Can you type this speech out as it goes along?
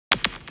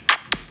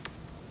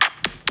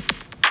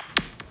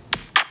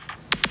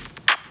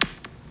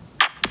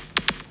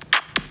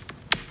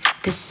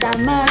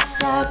Kasama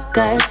sa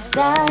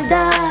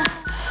kalsada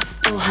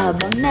o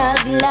habang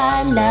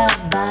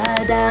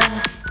naglalabada,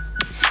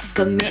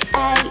 kami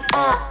ay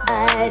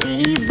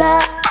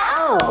aariba.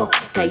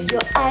 Kayo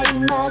ay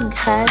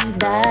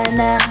maghanda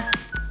na,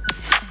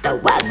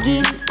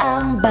 tawagin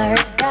ang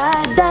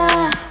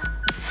barkada.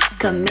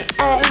 Kami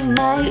ay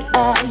may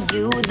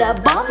ayuda,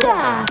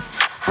 bongga.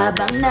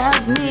 Habang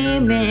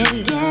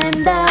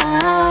nagmimerienda,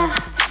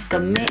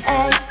 kami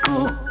ay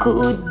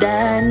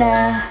kukuda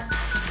na.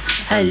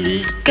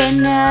 Halika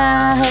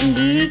na,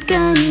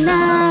 halika na,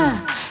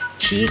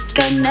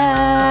 chika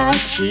na,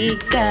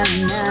 chika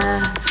na.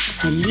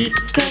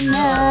 Halika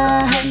na,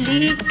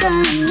 halika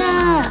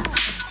na,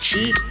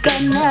 chika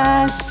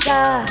na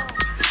sa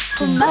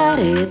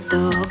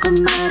kumarito,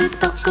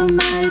 kumarito,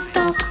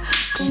 kumarito,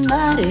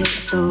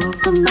 kumarito,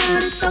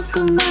 kumarito,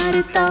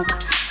 kumarito.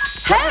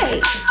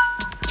 Hey!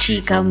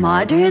 Chika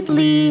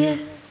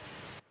moderately.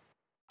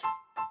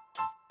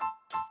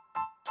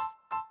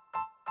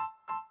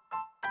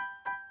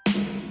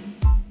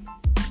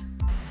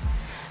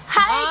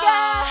 Hi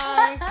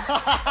guys!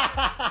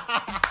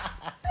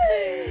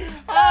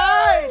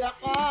 Ay,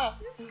 nako!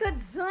 This is good,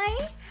 Zoy.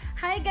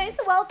 Hi guys,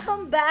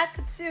 welcome back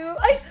to...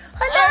 Ay,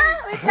 hala!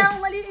 Wait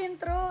lang, mali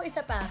intro.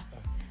 Isa pa.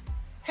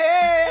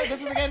 Hey!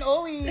 This is again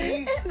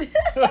Owie!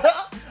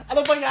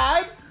 Ano ba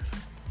yan?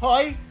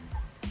 Hoy!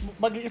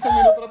 Mag-iisang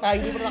minuto na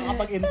tayo, hindi mo na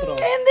nakapag-intro.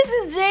 And this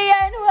is Jaya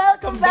and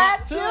welcome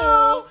back to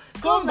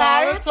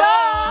Kumari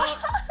Talk!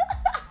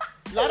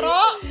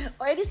 Laro!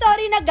 O, edi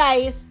sorry na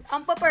guys.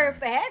 Ang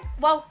pa-perfect.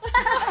 Wow.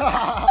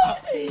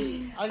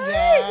 Ayan.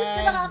 Ay, Diyos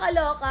ko,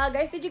 nakakaloka.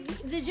 Guys,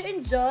 did you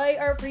enjoy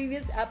our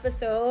previous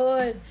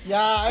episode? Yeah,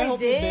 I hope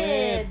you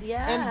did.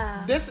 Yeah.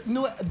 And this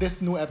new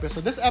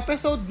episode. This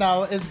episode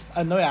now is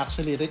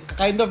actually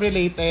kind of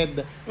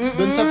related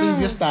dun sa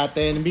previous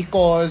natin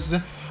because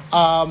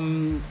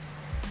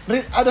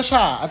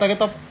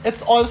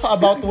it's also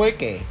about work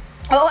eh.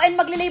 Oo, and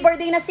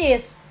magli-Labor Day na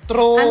sis.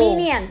 True.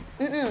 Aminin yan.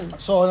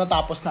 So,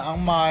 natapos na ang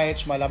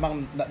March,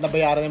 malamang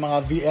nabayaran yung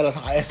mga VL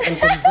sa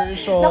SL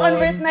conversion.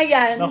 Na-convert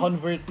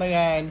na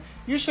yan.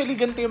 Usually,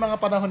 ganito yung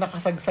mga panahon na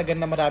kasagsagan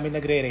na marami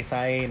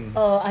nagre-resign.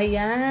 Oh,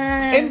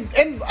 ayan.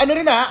 And ano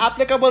rin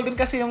applicable din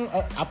kasi yung,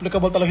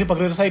 applicable talaga yung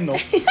pagre-resign, no?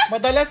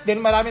 Madalas din,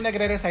 marami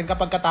nagre-resign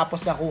kapag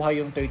katapos nakuha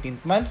yung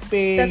 13th month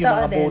pay, Totoo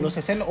yung mga din.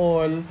 bonuses and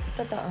all.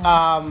 Totoo.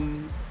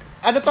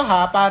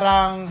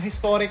 Parang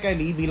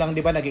historically, bilang di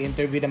ba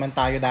nag-i-interview naman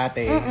tayo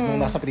dati nung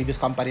nasa previous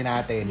company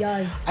natin.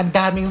 Yes. Ang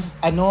daming,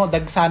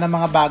 dagsa na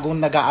mga bagong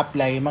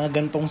nag-a-apply, mga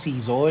gantong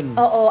season.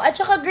 Oo. At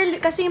saka girl,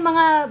 kasi yung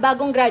mga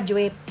bagong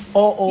graduate.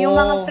 Oo. Yung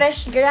mga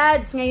fresh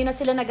grads, ngayon na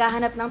sila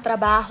naghahanap ng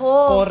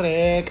trabaho.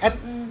 Correct. At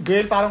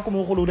girl, parang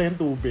kumukulo na yung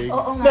tubig.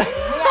 Oo nga.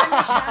 Hayaan mo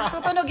siya.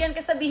 Tutunog yan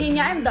kasi sabihin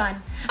niya, I'm done.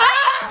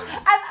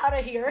 I'm out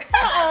of here.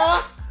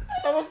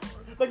 Tapos,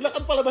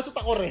 naglakad palabas yung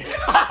takore.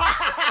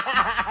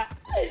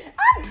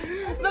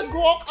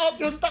 Nag-walk out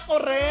yung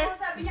takore.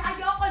 Sabi niya,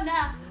 ayoko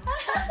na.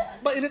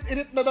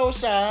 Mainit-init na daw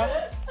siya.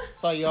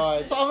 So,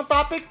 yun. So, ang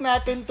topic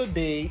natin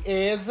today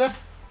is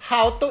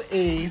how to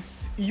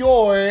ace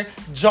your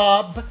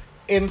job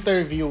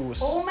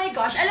interviews. Oh my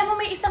gosh. Alam mo,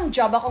 may isang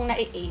job akong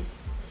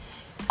na-ace.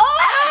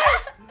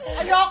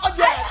 Ayoko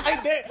dyan! Ay,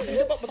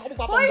 hindi pa. Ba't ako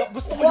magpapanggap?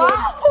 Gusto ko yun.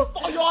 Gusto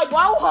ko yun.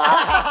 Wow, ha?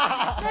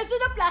 Medyo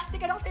na-plastic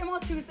ako sa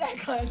mga 2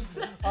 seconds.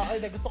 Ay,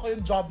 gusto ko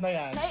yung job na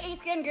yan. Na-ace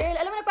ko yan, girl.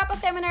 Alam mo,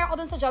 nagpapaseminar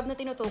ako dun sa job na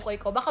tinutukoy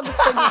ko. Baka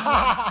gusto mo.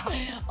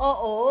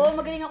 Oo,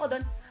 magaling ako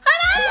dun.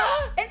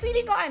 Hala! And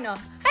feeling ko hala,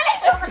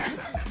 joke lang.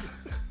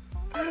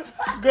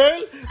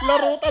 Girl,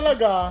 laro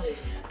talaga.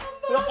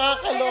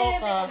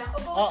 Nakakaloka.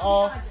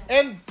 Oo.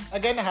 And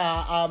again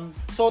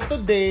so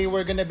today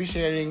we're gonna be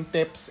sharing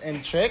tips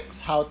and tricks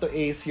how to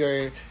ace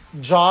your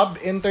job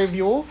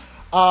interview.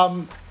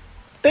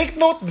 Take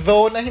note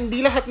though na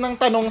hindi lahat ng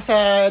tanong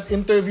sa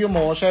interview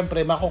mo,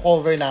 syempre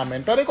mako-cover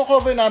namin. Pero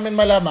i-cover namin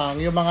malamang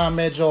yung mga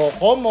medyo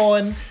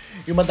common,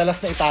 yung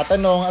madalas na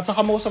itatanong, at saka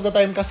most of the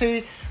time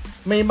kasi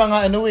may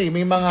mga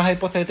may mga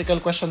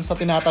hypothetical questions sa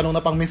tinatanong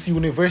na pang Miss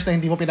Universe na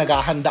hindi mo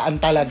pinaghahandaan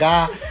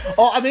talaga.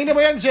 Aminin mo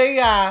yan,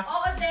 Jaya.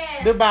 Oo,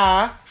 din.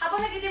 Diba? Habang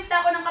nagtitimpla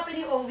ako ng kape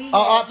ni Owie.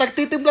 Oo,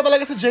 nagtitimpla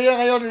talaga si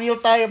Jaya ngayon, real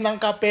time ng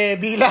kape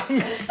bilang...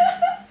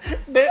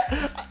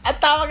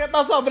 At tawag ito,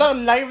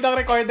 sobrang live na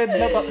recorded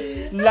na to.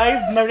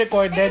 Live na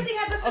recorded. Kasi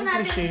nga gusto Ang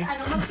natin, cliche.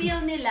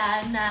 mag-feel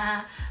nila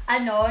na,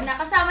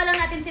 nakasama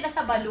lang natin sila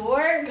sa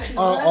balur. Ganun.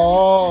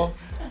 Oo.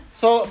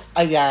 So,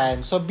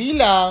 ayan. So,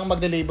 bilang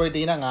magde-Labor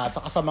Day na nga,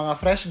 saka sa mga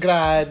fresh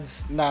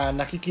grads na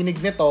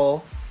nakikinig nito,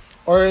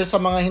 or sa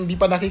mga hindi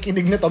pa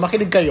nakikinig nito,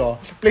 makinig kayo.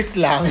 Please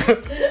lang.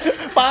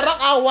 Parang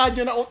awa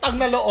nyo na utang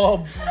na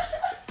loob.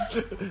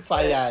 So,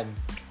 ayan.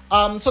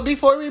 So,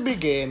 before we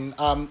begin,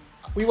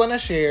 we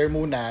wanna share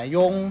muna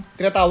yung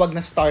tinatawag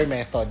na STAR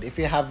method, if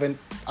you haven't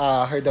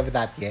heard of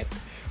that yet.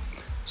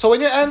 So,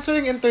 when you're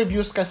answering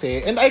interviews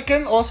kasi, and I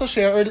can also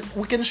share, or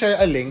we can share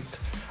a link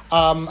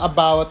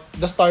about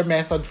the STAR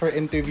method for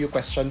interview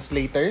questions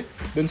later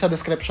dun sa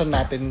description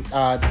natin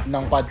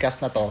ng podcast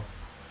na to.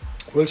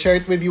 We'll share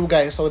it with you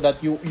guys so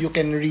that you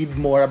can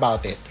read more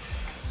about it.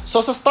 So,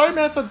 sa STAR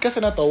method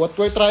kasi na to, what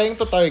we're trying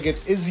to target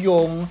is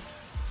yung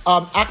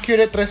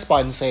accurate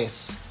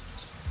responses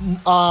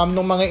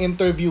ng mga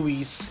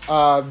interviewees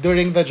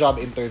during the job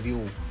interview.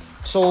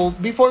 So,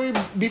 before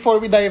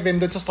we dive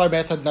in dun sa STAR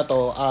method na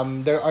to,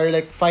 there are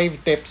like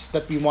 5 tips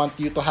that we want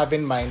you to have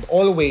in mind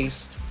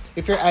always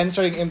if you're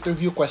answering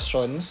interview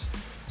questions.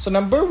 So,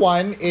 number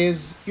 1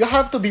 is you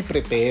have to be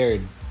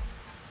prepared.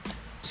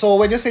 So,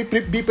 when you say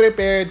be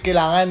prepared,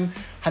 kailangan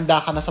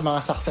handa ka na sa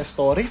mga success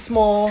stories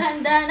mo.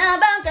 Handa na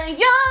ba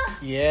kayo?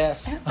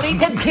 Yes.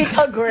 Rated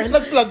kita, girl.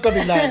 Nag-plug ka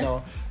bigla,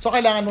 no? So,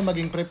 kailangan mo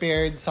maging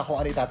prepared sa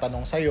kung ano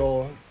itatanong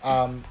sa'yo.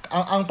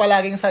 Ang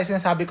palaging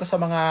sinasabi ko sa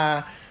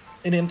mga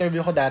in-interview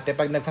ko dati,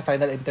 pag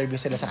nagpa-final interview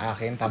sila sa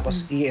akin,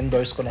 tapos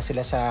i-endorse ko na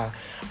sila sa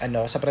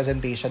sa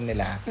presentation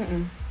nila,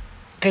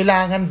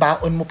 kailangan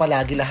baon mo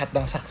palagi lahat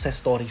ng success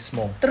stories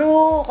mo.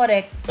 True,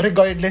 correct.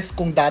 Regardless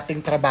kung dating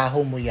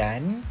trabaho mo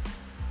yan,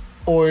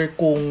 or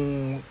kung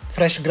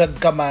fresh grad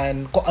ka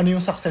man, kung ano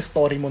yung success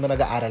story mo na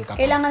nag-aaral ka pa.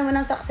 Kailangan mo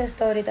ng success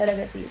story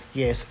talaga, sis.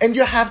 Yes. And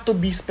you have to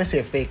be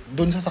specific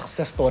dun sa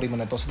success story mo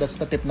na to. So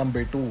that's the tip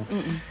number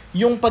 2.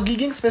 Yung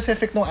pagiging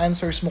specific ng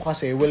answers mo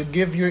kasi will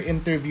give your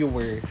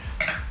interviewer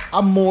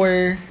a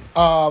more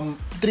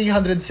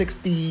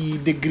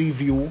 360-degree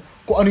view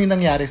kung ano yung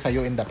nangyari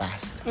sa'yo in the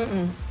past.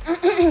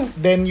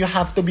 Then you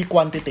have to be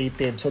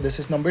quantitative. So this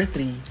is number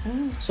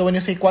 3. So when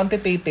you say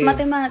quantitative,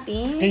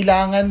 Mathematics.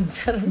 kailangan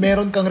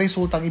meron kang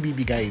resultang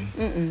ibibigay.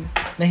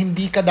 Na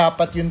hindi ka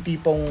dapat yung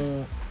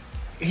tipong,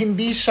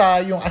 hindi siya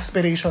yung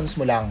aspirations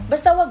mo lang.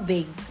 Basta wag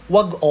vague.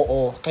 Wag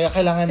oo. Kaya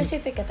kailangan...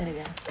 Specific ka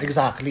talaga.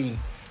 Exactly.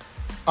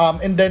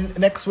 And then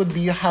next would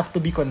be you have to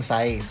be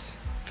concise.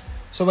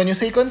 So when you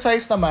say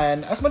concise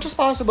naman, as much as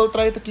possible,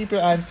 try to keep your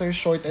answers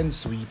short and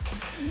sweet.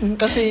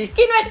 Kasi...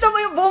 Kinuwento mo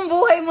yung buong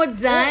buhay mo,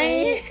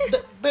 Zay.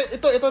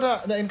 Ito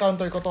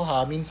na-encounter ko to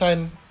ha.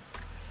 Minsan,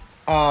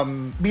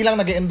 bilang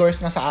nag-endorse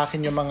nga sa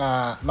akin yung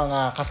mga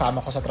kasama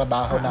ko sa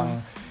trabaho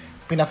ng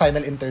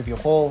pina-final interview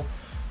ko.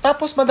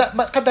 Tapos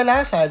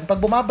kadalasan, pag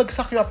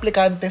bumabagsak yung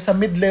aplikante sa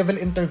mid-level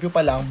interview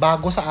pa lang,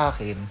 bago sa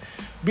akin,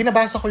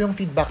 binabasa ko yung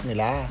feedback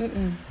nila.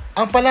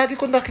 Ang palagi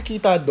ko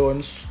nakikita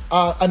doon,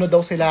 ano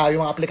daw sila,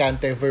 yung mga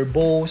aplikante,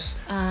 verbose,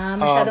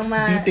 masyadong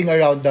beating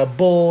around the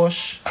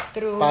bush,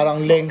 True. parang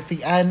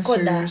lengthy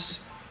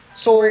answers.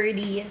 So,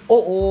 wordy.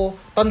 oo,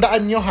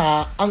 tandaan nyo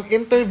ha, ang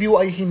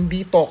interview ay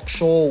hindi talk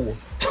show.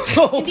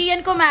 So, Hindi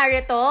yan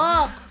kumare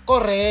talk.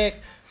 correct.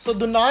 So,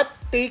 do not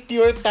take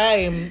your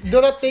time.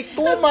 Do not take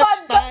too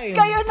much time.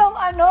 Kayo ng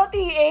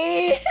TA.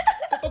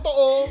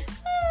 Totoo.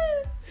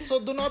 So,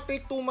 do not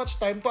take too much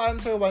time to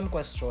answer one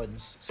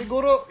questions.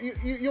 Siguro,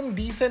 yung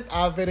decent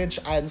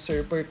average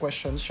answer per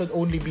question should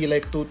only be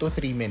like 2 to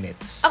 3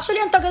 minutes.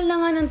 Actually, ang tagal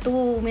na nga ng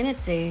 2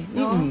 minutes eh.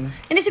 No?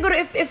 Hindi siguro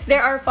if there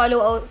are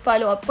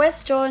follow-up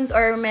questions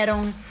or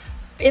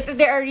if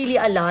there are really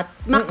a lot,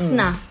 max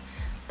na.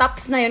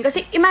 Tops na yun.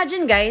 Kasi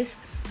imagine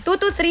guys, 2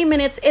 to 3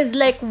 minutes is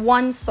like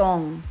one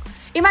song.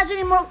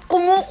 Imagine mo,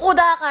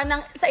 kumukuda ka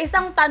sa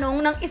isang tanong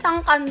ng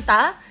isang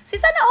kanta,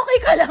 sana okay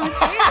ka lang,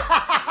 sis.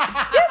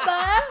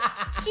 Diba?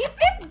 Keep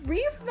it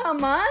brief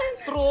naman.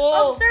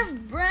 True. Observe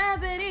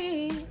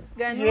brevity.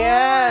 Ganon.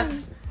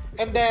 Yes.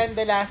 And then,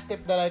 the last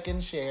tip that I can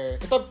share,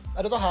 ito,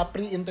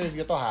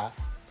 pre-interview to ha,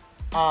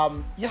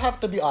 you have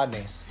to be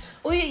honest.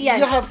 Uy,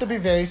 yan. You have to be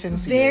very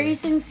sincere. Very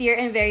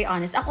sincere and very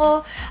honest.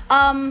 Ako,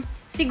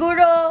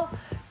 siguro,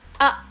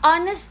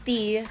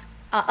 honesty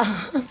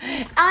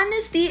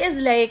is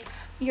like,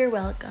 you're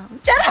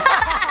welcome.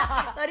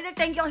 Charot! Sorry,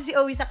 nag-thank you kasi si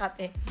Owie sa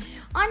kape.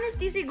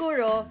 Honesty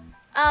siguro,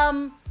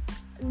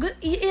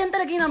 yan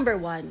talaga yung number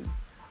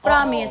 1.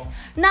 Promise. Oo.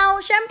 Now,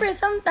 syempre,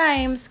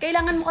 sometimes,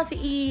 kailangan mo kasi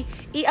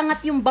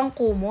iangat yung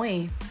bangko mo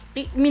eh.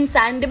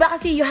 Minsan, di ba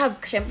kasi you have,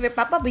 syempre,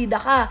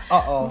 papabida ka.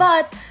 Oo.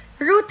 But,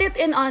 root it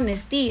in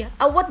honesty.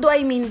 What do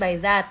I mean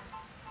by that?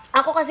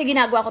 Ako kasi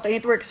ginagawa ko to and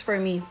it works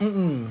for me.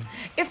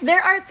 If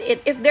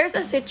there's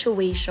a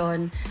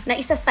situation na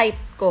isa-cite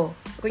ko,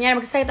 kunyari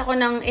mag-cite ako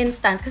ng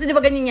instance, kasi di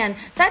ba ganyan yan,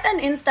 cite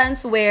an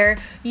instance where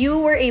you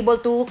were able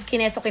to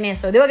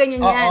kineso-kineso. Di ba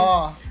ganyan yan?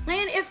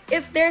 Ngayon,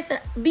 if there's,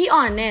 be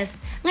honest.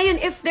 Ngayon,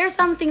 if there's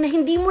something na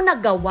hindi mo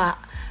nagawa,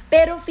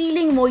 pero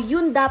feeling mo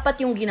yun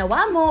dapat yung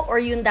ginawa mo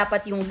or yun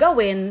dapat yung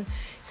gawin,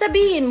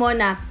 sabihin mo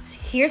na,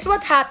 here's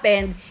what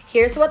happened,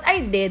 here's what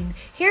I did,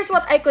 here's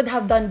what I could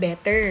have done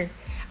better.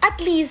 At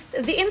least,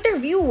 the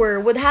interviewer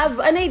would have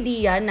an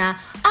idea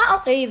na,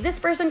 okay, this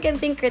person can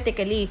think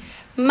critically.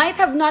 Might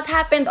have not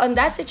happened on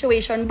that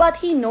situation, but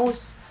he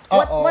knows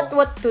what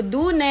to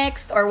do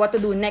next or what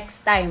to do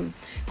next time.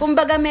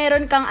 Kumbaga,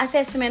 meron kang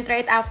assessment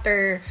right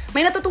after.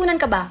 May natutunan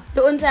ka ba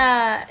doon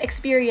sa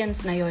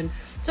experience na yon?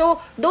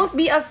 So, don't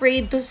be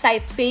afraid to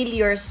cite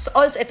failures.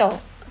 Also, ito,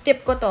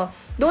 tip ko to.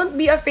 Don't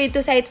be afraid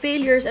to cite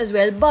failures as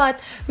well, but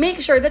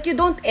make sure that you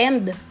don't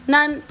end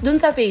dun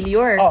sa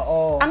failure.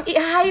 Oo. Ang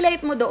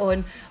i-highlight mo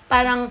doon,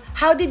 parang,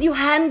 how did you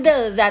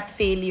handle that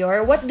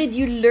failure? What did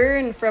you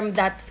learn from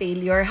that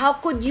failure? How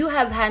could you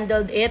have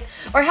handled it?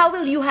 Or how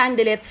will you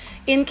handle it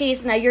in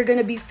case na you're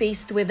gonna be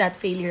faced with that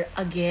failure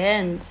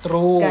again?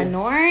 True.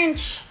 Ganon.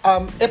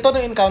 Ito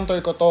na-encounter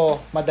ko to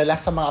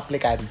madalas sa mga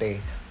aplikante.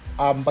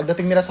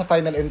 Pagdating nila sa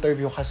final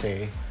interview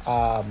kasi,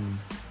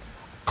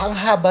 ang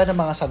haba ng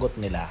mga sagot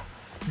nila.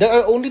 There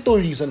are only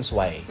 2 reasons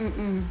why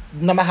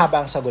na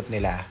mahaba ang sagot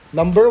nila.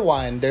 Number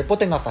 1, they're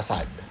putting a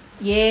facade.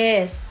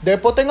 Yes.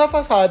 They're putting a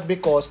facade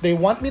because they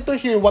want me to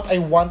hear what I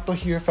want to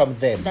hear from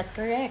them. That's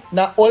correct.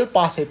 Na all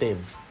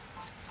positive.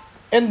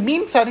 And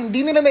minsan,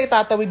 hindi nila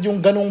naitatawid yung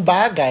ganung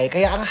bagay,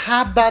 kaya ang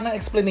haba ng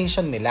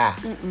explanation nila.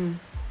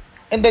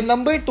 And then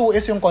number 2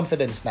 is yung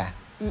confidence na.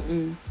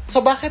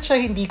 So bakit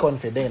siya hindi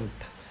confident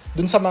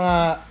dun sa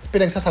mga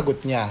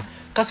pinagsasagot niya?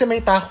 Kasi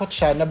may takot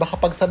siya na baka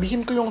pag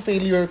sabihin ko yung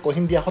failure ko,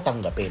 hindi ako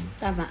tanggapin.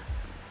 Tama.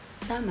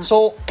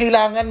 So,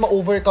 kailangan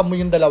ma-overcome mo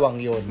yung dalawang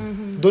yun.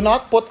 Do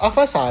not put a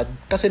facade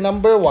kasi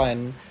number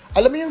 1,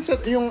 alam mo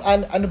yung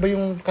ano ba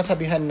yung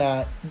kasabihan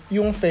na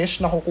yung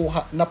fish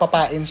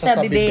napapain siya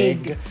sa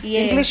bibig.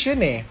 Yes. English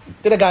yun eh.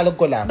 Tinagalog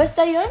ko lang.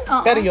 Basta yun?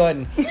 Oo. Pero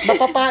yun,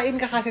 napapain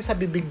ka kasi sa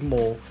bibig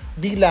mo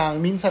bilang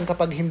minsan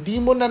kapag hindi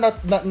mo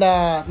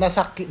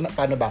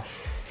paano ba?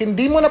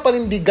 Hindi mo na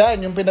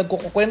panindigan yung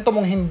pinagkukwento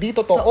mong hindi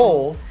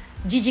totoo.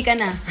 GG ka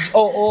na.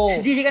 Oo.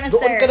 GG ka na,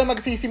 Doon sir. ka na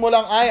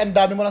magsisimulang, ay, ang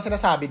dami mo lang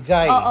sinasabi,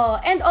 Jai. Oo.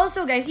 And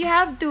also, guys, you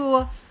have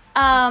to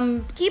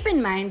keep in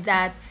mind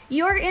that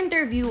your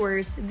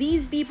interviewers,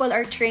 these people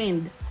are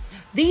trained.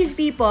 These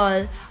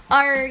people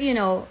are,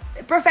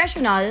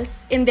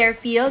 professionals in their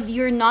field.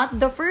 You're not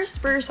the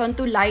first person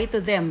to lie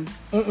to them.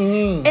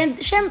 And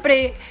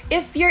syempre,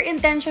 if your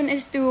intention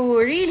is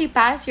to really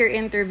pass your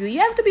interview,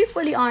 you have to be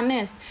fully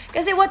honest.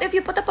 Kasi what if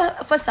you put up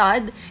a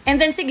facade and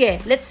then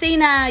sige, let's say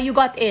na you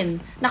got in,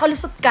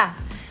 nakalusot ka.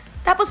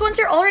 Tapos once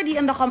you're already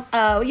in the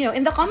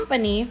in the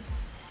company,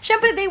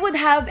 syempre they would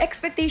have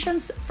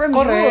expectations from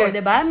Correct. you,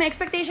 'di ba? May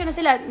expectation na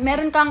sila.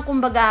 Meron kang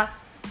kumbaga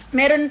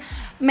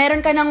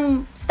meron ka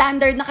ng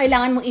standard na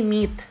kailangan mo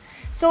i-meet.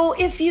 So,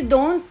 if you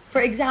don't,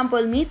 for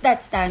example, meet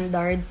that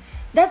standard,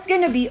 that's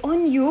gonna be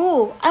on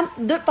you.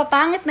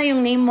 Papangit na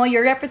yung name mo,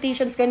 your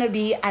reputation's gonna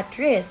be at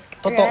risk.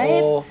 Totoo.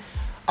 Right?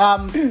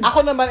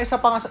 Ako naman,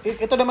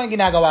 ito naman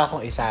ginagawa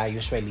kong isa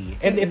usually.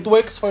 And it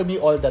works for me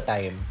all the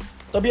time.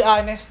 To be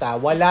honest,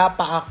 wala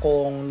pa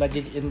akong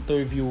naging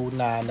interview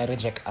na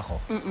na-reject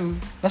ako.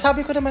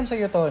 Nasabi ko naman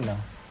sa'yo to,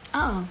 no?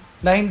 Oo.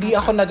 Na hindi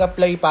ako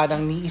nag-apply pa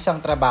ng ni isang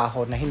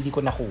trabaho na hindi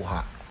ko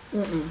nakuha.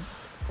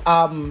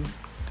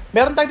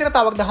 Meron tayong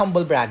tinatawag na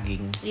humble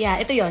bragging. Yeah,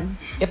 ito yon.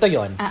 Ito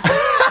yon.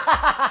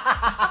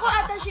 Ako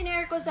ata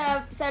shinare ko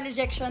sa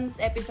rejections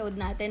episode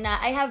natin na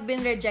I have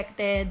been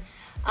rejected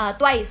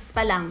twice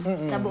pa lang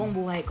sa buong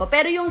buhay ko.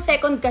 Pero yung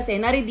second kasi,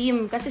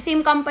 na-redeem. Kasi same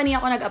company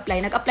ako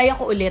nag-apply. Nag-apply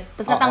ako ulit.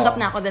 Tapos natanggap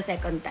na ako the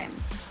second time.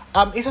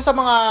 Isa sa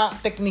mga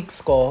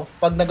techniques ko,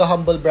 pag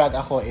nag-humble brag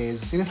ako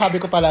is, sinasabi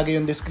ko palagi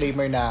yung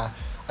disclaimer na,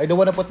 I don't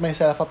wanna put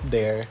myself up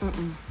there,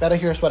 pero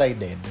here's what I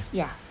did.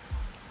 Yeah.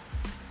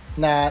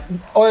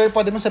 Or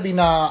pwede mo sabihin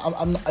na,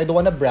 I don't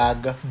wanna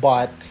brag,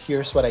 but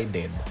here's what I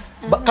did.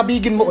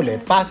 Kabigin mo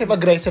ulit,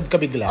 passive-aggressive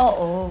ka bigla.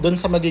 Oo. Doon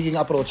sa magiging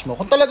approach mo.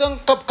 Kung talagang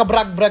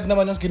kabrag-brag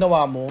naman yung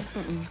ginawa mo,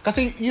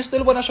 kasi you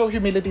still wanna show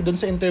humility doon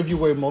sa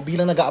interviewer mo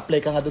bilang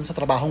nag-a-apply ka nga doon sa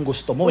trabahong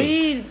gusto mo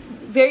Uy,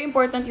 very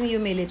important yung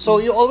humility. So,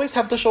 you always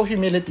have to show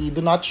humility. Do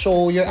not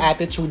show your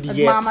attitude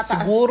yet.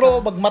 Magmamataas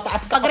Siguro, ka.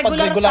 magmataas ka Pag kapag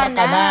regular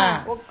ka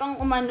na. Huwag kang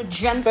umano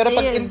dyan, Pero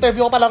pag sis.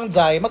 interview ka pa lang,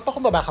 Jai,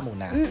 magpakumbaba ka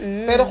muna.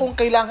 Pero kung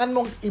kailangan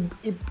mong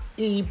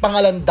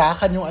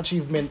ipangalandakan yung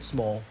achievements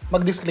mo,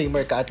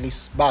 mag-disclaimer ka at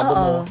least bago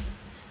mo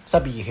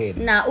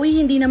sabihin. Na,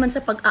 hindi naman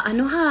sa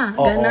pag-aano ha.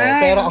 Oo,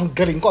 Ganon. pero ang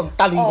galing ko, ang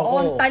talino ko.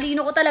 Ang talino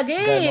ko talaga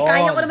eh. Ganon.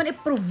 Kaya ko naman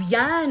i-prove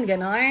yan.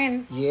 Ganon.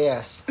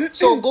 Yes.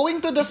 So,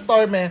 going to the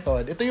STAR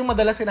method, ito yung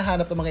madalas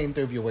hinahanap ng mga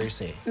interviewers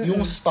eh.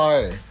 Yung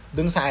STAR,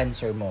 dun sa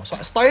answer mo. So,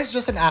 STAR is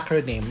just an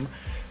acronym.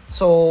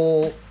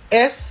 So,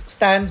 S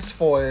stands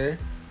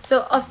for...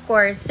 So, of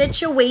course,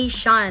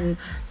 situation.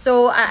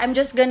 So, I'm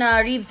just gonna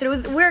read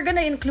through. We're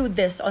gonna include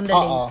this on the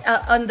link,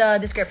 on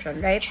the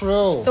description, right?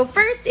 True. So,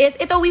 first is,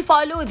 we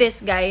follow this,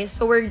 guys.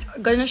 So, we're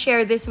gonna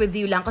share this with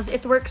you lang because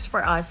it works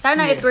for us.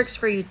 Sana it works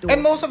for you too.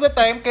 And most of the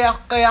time, kaya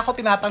ako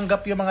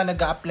tinatanggap yung mga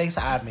nag-a-apply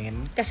sa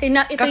amin. Kasi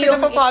ito Kasi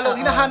yung... na-follow,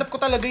 hinahanap ko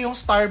talaga yung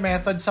STAR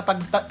method sa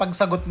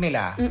pagsagot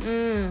nila.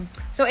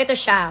 So, ito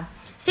siya.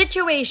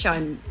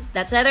 Situation.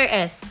 That's letter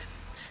S.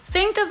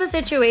 Think of a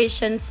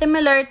situation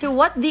similar to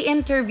what the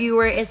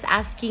interviewer is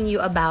asking you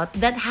about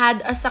that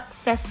had a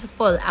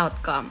successful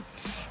outcome.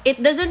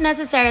 It doesn't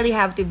necessarily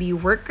have to be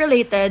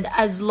work-related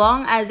as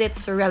long as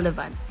it's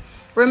relevant.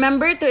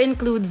 Remember to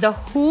include the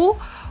who,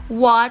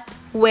 what,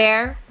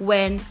 where,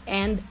 when,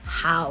 and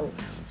how.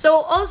 So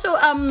also,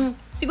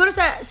 siguro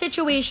sa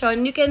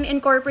situation, you can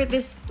incorporate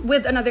this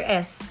with another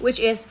S, which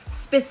is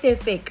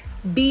specific.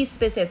 Be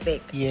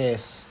specific.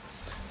 Yes.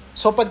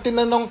 So, pag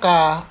tinanong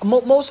ka,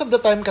 most of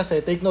the time kasi,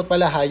 take note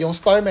pala ha, yung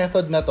STAR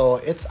method na to,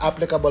 it's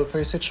applicable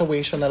for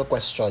situational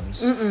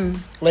questions.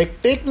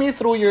 Like, take me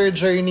through your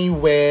journey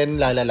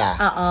when lalala.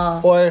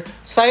 Or,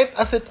 cite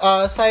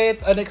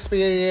an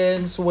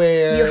experience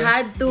where You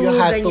had to,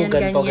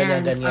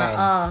 ganyan.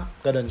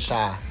 Ganun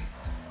siya.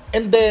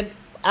 And then,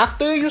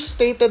 after you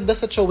stated the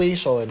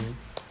situation,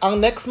 ang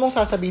next mong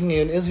sasabihin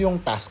ngayon is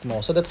yung task mo.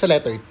 So, that's the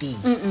letter T.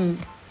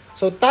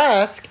 So,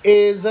 task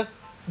is,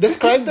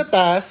 describe the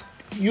task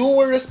you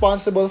were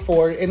responsible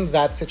for in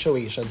that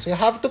situation. So, you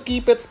have to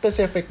keep it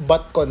specific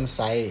but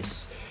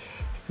concise.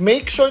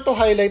 Make sure to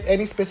highlight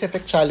any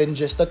specific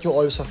challenges that you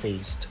also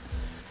faced.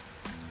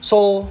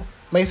 So,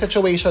 may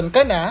situation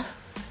ka na,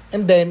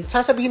 and then,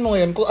 sasabihin mo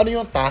ngayon kung ano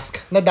yung task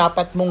na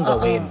dapat mong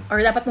gawin. Or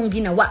dapat mong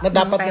ginawa. Na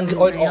dapat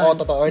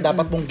mong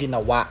dapat mong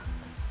ginawa.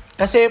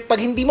 Kasi pag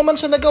hindi mo man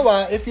siya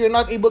nagawa, if you're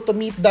not able to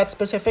meet that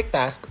specific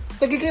task,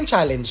 nagiging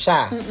challenge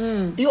siya.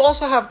 You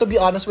also have to be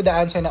honest with the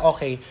answer na,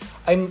 okay,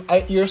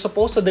 you're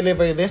supposed to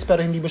deliver this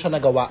pero hindi mo siya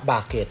nagawa.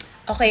 Bakit?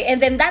 Okay,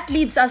 and then that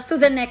leads us to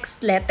the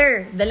next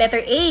letter, the letter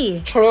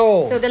A.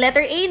 True. So the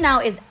letter A now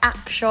is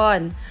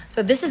action.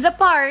 So this is the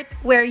part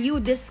where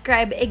you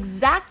describe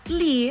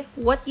exactly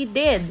what you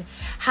did.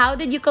 How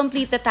did you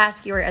complete the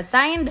task you were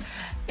assigned?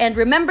 And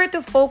remember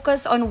to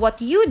focus on what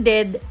you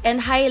did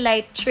and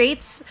highlight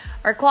traits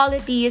or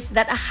qualities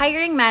that a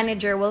hiring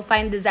manager will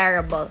find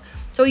desirable.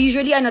 So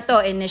usually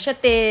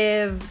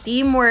initiative,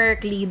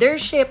 teamwork,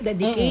 leadership,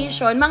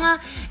 dedication, mga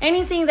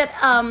anything that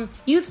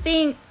you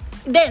think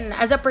then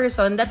as a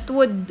person that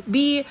would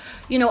be,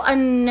 a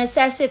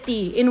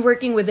necessity in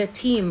working with a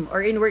team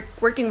or in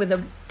working with a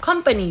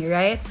company,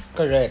 right?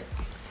 Correct.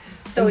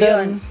 So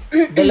and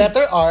then, the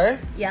letter R,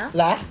 Yeah.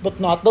 last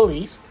but not the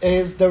least,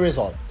 is the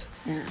result.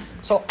 Yeah.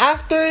 So,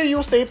 after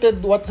you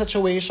stated what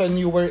situation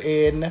you were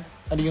in,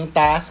 ano yung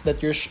task that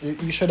you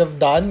should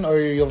have done or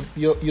you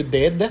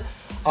did,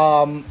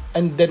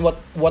 and then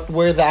what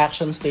were the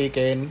actions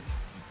taken,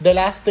 the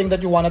last thing that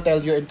you want to tell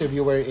your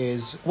interviewer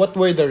is, what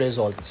were the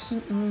results?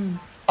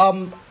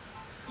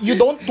 You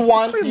don't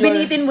want So,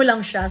 binitin mo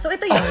lang siya. So,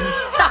 ito yun.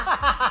 Stuck.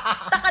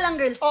 Stuck ka lang,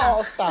 girl. Stuck.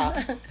 Oo, stuck.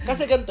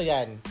 Kasi ganito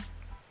yan.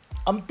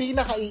 Ang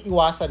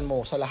pinaka-iiwasan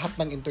mo sa lahat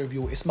ng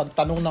interview is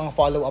magtanong ng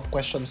follow-up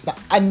questions na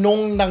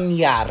anong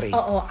nangyari.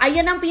 Oo.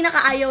 Ayan ang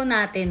pinaka-ayaw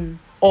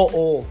natin.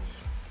 Oo.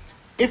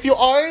 If you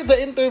are the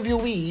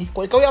interviewee,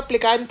 kung ikaw yung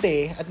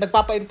aplikante at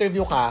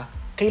nagpapa-interview ka,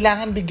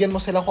 kailangan bigyan mo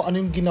sila kung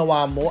ano yung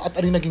ginawa mo at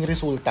ano yung naging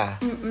resulta.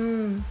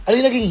 Ano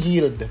yung naging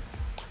yield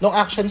ng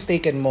actions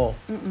taken mo.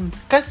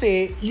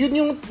 Kasi,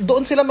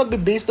 doon sila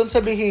magbe-base doon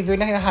sa behavior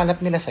na hinahanap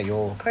nila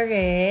sa'yo.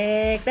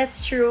 Correct.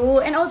 That's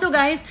true. And also,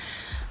 guys,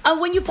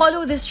 when you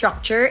follow this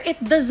structure, it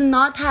does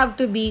not have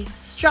to be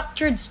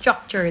structured.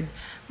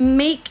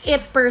 Make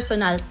it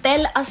personal.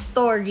 Tell a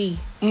story.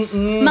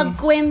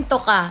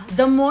 Magkwento ka.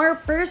 The more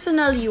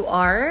personal you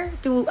are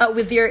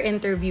with your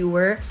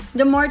interviewer,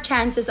 the more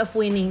chances of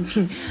winning.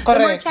 The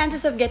more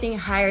chances of getting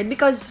hired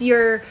because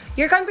you're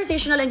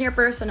conversational and you're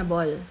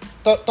personable.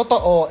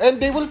 Totoo.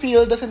 And they will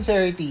feel the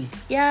sincerity.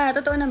 Yeah,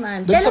 totoo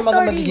naman. Doon Tell sa a story.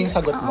 mga magiging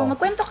sagot mo.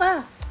 Magkwento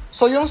ka.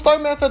 So, yung STAR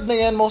method na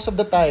yan, most of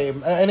the time,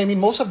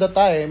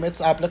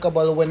 it's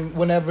applicable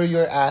whenever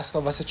you're asked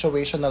of a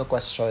situational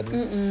question.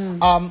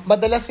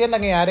 Madalas yan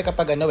nangyayari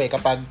kapag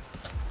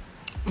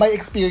may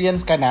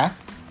experience ka na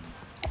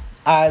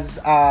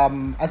as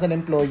an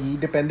employee,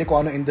 depende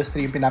kung ano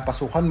industry yung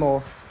pinapasukan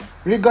mo.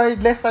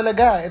 Regardless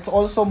talaga, it's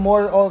also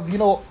more of,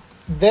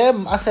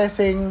 them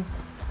assessing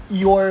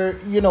your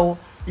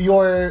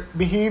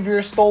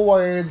behaviors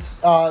towards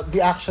the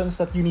actions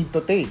that you need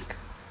to take.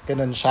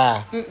 Ganun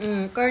siya.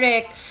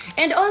 Correct.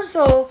 And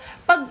also,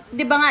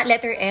 di ba nga,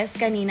 letter S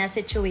kanina,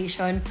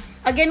 situation,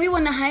 again, we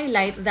wanna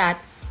highlight that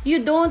you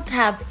don't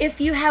have,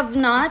 if you have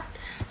not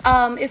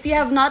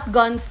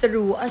gone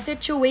through a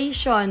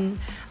situation,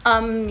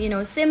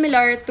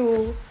 similar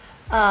to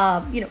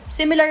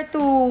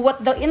what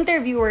the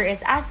interviewer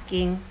is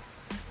asking,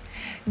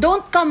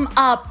 don't come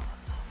up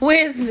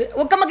with,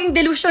 wag ka maging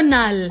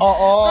delusional.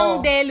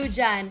 Kang delu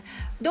dyan.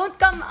 Don't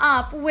come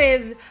up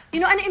with,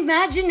 an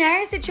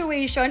imaginary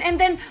situation and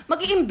then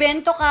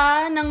mag-iimbento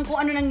ka ng kung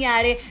ano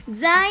nangyari.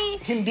 Zay,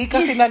 Hindi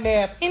kasi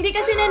nanet.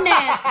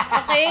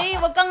 Okay?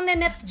 Huwag kang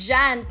nanet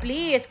dyan.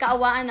 Please,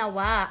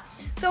 kaawaan-awa.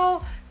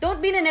 So,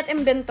 don't be nanet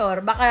inventor.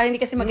 Baka hindi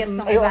kasi mag-gets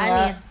ng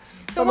Ibanis.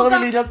 So,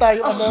 mga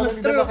tayo.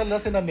 Hindi na kailangan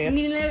si nanet.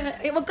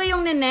 Huwag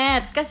kayong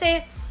nanet.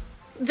 Kasi,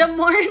 the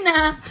more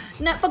na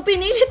pag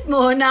pinilit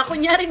mo na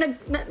kunyari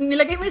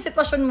nilagay mo yung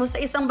sitwasyon mo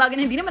sa isang bagay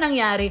na hindi naman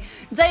nangyari,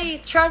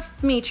 Zay, trust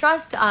me,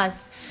 trust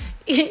us,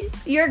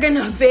 you're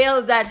gonna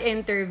fail that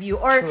interview.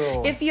 Or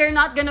True. If you're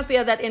not gonna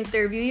fail that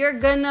interview, you're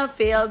gonna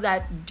fail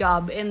that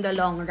job in the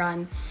long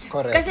run.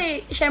 Correct.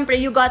 Kasi, syempre,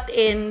 you got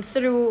in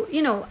through,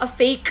 a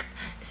fake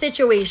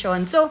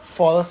situation. So,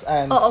 False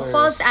answers.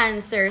 false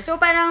answer. So,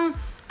 parang,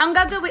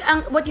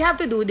 what you have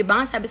to do, di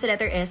ba, sabi sa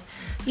letter S,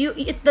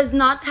 it does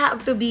not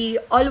have to be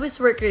always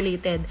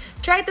work-related.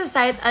 Try to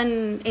cite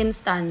an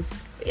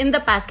instance in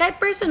the past,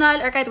 kahit personal,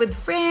 or kahit with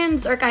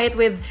friends, or kahit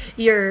with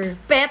your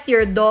pet,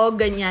 your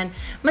dog, ganyan.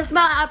 Mas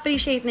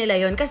ma-appreciate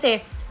nila yon kasi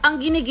ang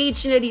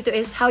ginigauge nila dito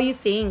is how you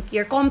think,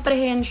 your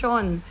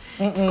comprehension.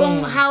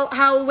 Kung how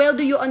well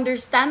do you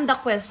understand the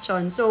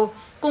question. So,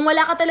 kung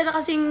wala ka talaga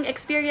kasing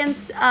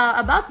experience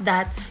about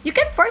that, you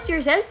can force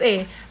yourself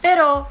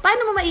Pero,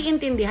 paano mo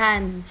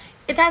maiintindihan?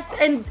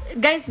 And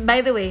guys, by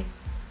the way,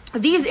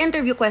 these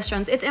interview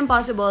questions, it's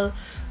impossible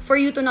for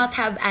you to not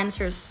have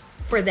answers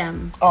for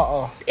them.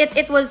 Oo.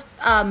 It was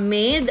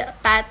made,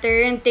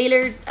 patterned,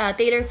 tailor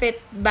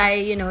fit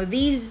by,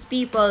 these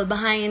people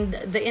behind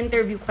the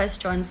interview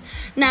questions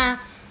na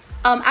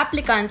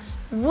applicants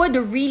would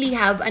really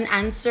have an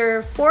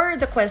answer for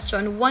the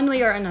question one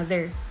way or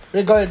another.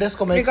 Regardless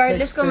kung may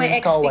experience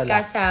ka o wala.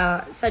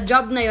 Sa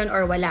job na yon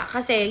or wala.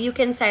 Kasi you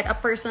can cite a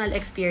personal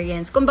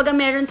experience. Kumbaga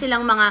meron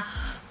silang mga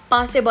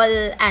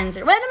possible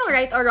answer. Wala namang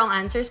right or wrong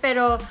answers,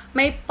 pero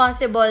may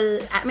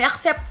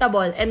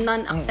acceptable and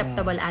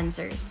non-acceptable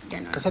answers.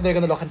 Ganon. Kasi they're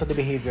gonna look into the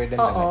behavior din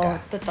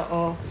talaga. Oo,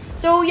 totoo.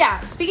 So yeah,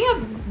 speaking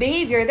of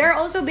behavior, there are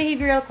also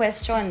behavioral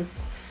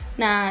questions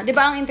na, di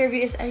ba ang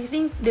interview is, I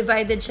think,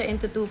 divided siya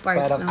into 2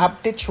 parts. Parang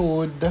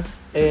aptitude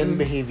and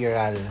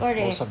behavioral.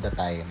 Correct. Most of the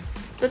time.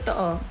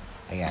 Totoo.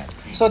 Ayan.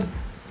 So,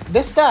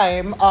 this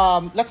time,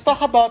 let's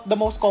talk about the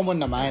most common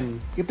naman.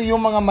 Ito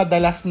yung mga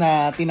madalas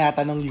na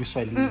tinatanong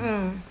usually.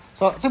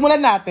 So,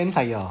 simulan natin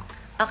sa'yo.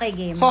 Okay,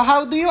 game. So,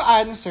 how do you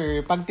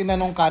answer pag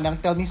tinanong ka ng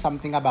tell me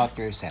something about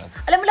yourself?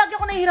 Alam mo, lagi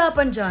ako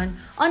nahihirapan dyan.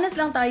 Honest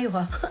lang tayo,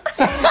 ha?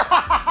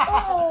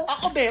 Oo.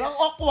 Ako din, ang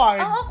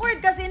awkward. Ang awkward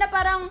kasi na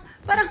parang,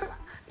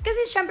 kasi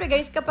syempre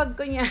guys, kapag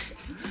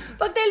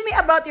pag tell me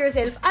about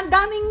yourself, ang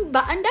daming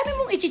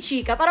mong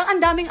ichichika, parang ang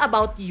daming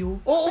about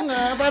you. Oo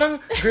nga, parang,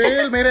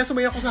 girl, may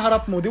resume ako sa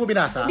harap mo, di mo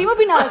binasa? Di mo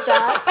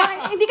binasa?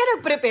 Hindi ka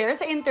nag-prepare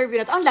sa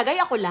interview na to. Ang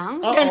lagay ako lang.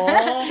 Oo.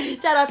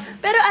 Charot.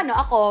 Pero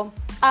ako,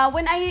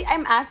 when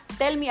I'm asked,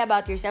 tell me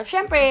about yourself,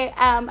 syempre,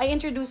 I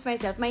introduce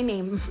myself, my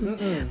name.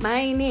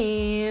 My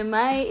name,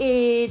 my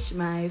age,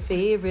 my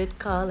favorite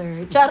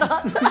color.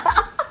 Charot.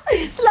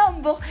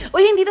 Slambok.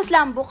 Uy, hindi to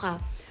slambok ha.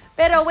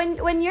 Pero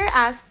when you're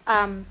asked,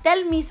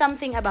 tell me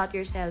something about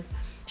yourself,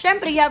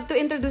 syempre, you have to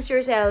introduce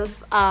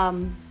yourself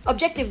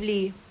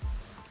objectively.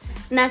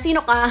 Na sino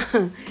ka?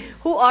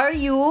 Who are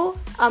you?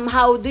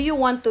 How do you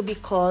want to be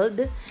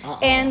called?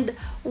 And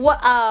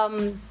what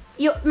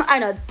 2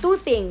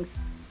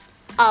 things.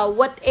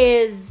 What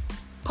is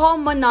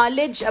common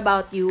knowledge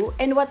about you,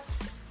 and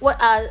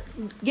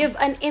give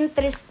an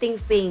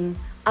interesting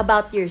thing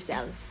about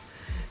yourself.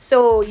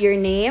 So, your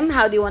name,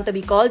 how do you want to be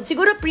called?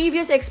 Siguro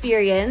previous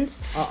experience.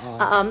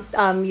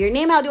 Your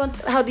name, how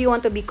do you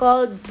want to be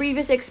called?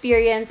 Previous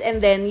experience, and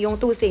then yung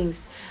 2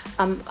 things.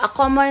 A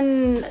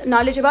common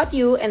knowledge about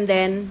you, and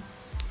then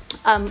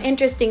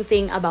interesting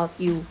thing about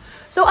you.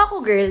 So, ako,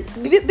 girl,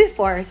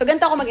 before, so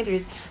ganito ako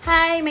mag-introduce.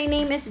 Hi, my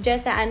name is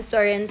Jessa Ann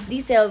Florence D.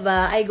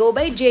 Silva. I go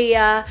by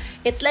Jaya.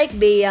 It's like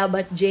Bea,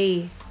 but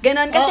J.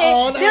 Ganon. Kasi,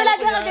 di ba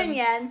lagi ako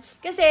ganyan?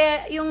 Kasi,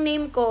 yung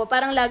name ko,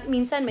 parang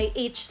minsan may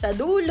H sa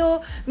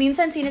dulo,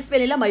 minsan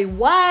sinispell nila may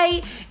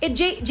Y.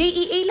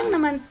 J-E-A lang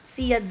naman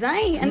si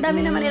Yadzay. Ang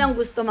dami naman nilang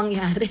gusto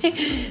mangyari.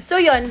 So,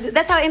 yun.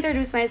 That's how I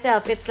introduce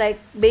myself. It's like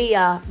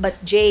Bea, but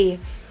J.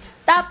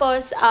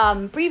 Tapos,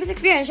 previous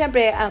experience,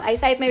 syempre,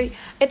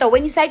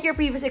 when you cite your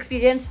previous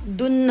experience,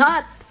 do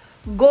not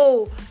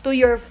go to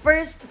your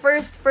first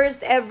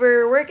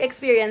ever work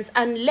experience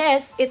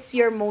unless it's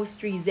your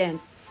most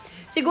recent.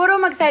 Siguro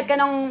mag-cite ka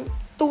ng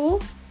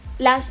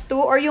last 2,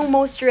 or yung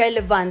most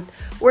relevant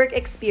work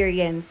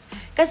experience.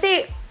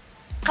 Kasi,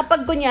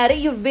 kapag kunyari,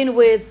 you've been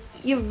with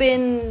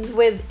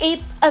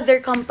 8 other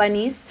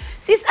companies.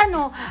 Sis,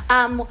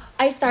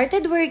 I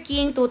started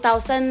working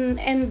 2011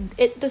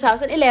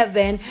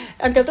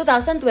 until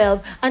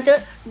 2012 until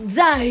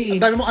Zay.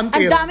 Ang dami mong until.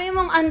 Ang dami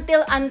mong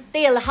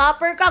until.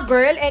 Hopper ka,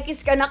 girl,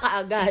 X ka na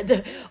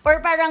kaagad. Or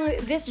parang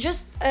this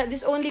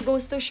only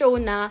goes to show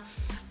na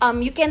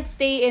you can't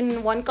stay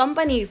in one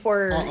company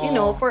for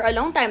for a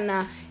long time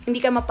na hindi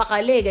ka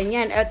mapakali,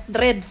 ganyan. At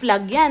red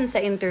flag yan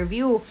sa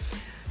interview.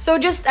 So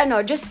just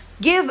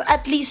give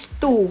at least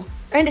 2,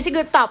 or hindi,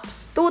 siguro 2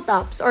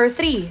 tops or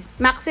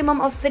 3, maximum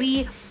of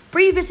 3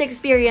 previous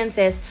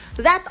experiences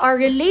that are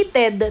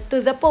related to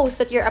the post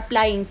that you're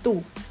applying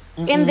to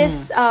in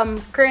this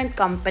current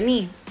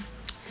company.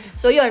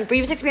 So yun,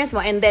 previous experience mo,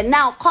 and then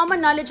now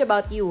common knowledge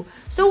about you.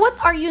 So what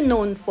are you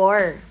known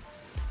for?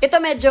 Ito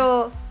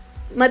medyo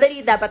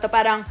madali dapat to,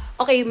 parang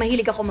okay,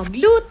 mahilig ako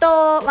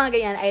magluto, mga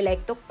ganyan. I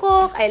like to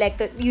cook,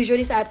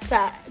 usually sa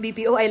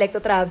BPO, I like to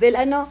travel,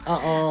 I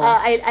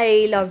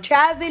love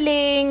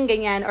traveling,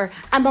 ganyan, or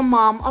I'm a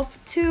mom of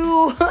 2.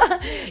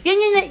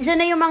 Dyan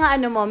na yung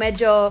mga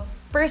medyo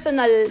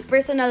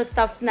personal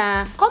stuff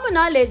na common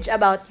knowledge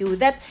about you,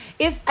 that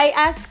if I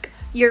ask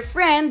your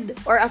friend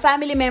or a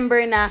family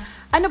member na,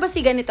 ano ba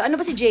si ganito, ano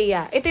ba si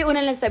Jaya? Ito yung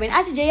unang lang sabihin,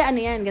 si Jaya,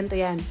 ano yan, ganito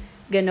yan.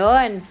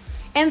 Ganon.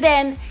 And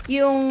then,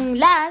 yung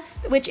last,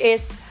 which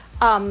is,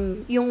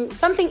 yung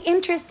something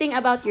interesting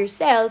about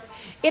yourself,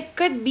 it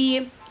could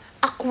be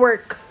a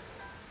quirk.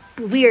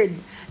 Weird.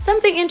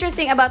 Something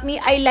interesting about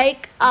me, I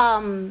like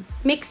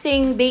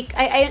mixing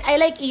I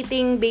like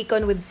eating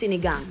bacon with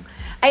sinigang.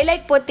 I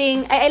like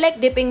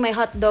dipping my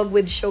hot dog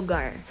with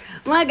sugar.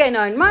 Mga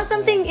ganon. Mga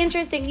something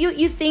interesting.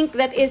 You think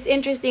that is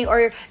interesting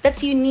or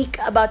that's unique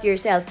about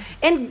yourself.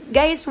 And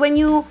guys, when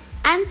you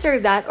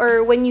answer that or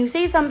when you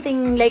say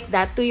something like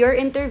that to your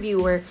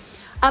interviewer,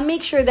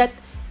 make sure that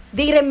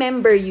they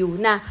remember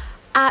you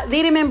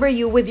they remember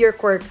you with your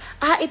quirk.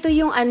 Ito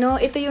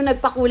yung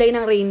nagpakulay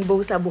ng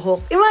rainbow sa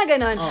buhok. Yung mga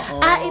ganon.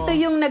 Ito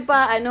yung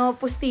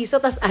pustiso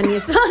tas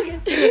anis.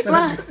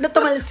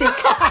 Natumalsik.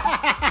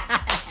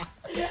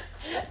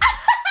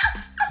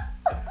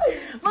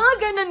 Mga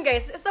ganon,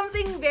 guys.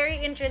 Something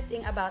very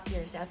interesting about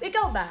yourself.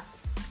 Ikaw ba?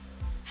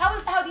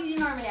 How do you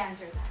normally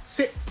answer that?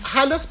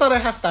 Halos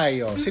parehas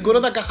tayo. Siguro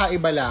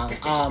nagkakaiba lang.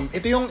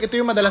 Ito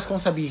yung madalas kong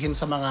sabihin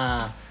sa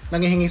mga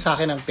nangihingi sa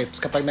akin ng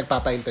tips kapag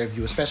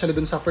nagpapa-interview. Especially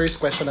dun sa first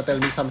question na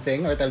tell me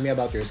something or tell me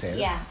about yourself.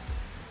 Yeah.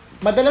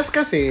 Madalas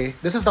kasi,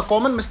 this is the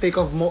common mistake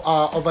of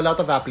a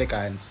lot of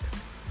applicants.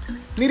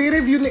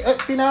 Nire-review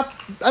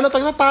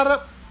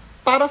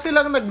para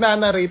silang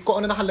nagnanarrate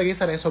kung ano nakalagay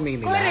sa resume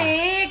nila.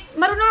 Correct.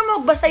 Marunong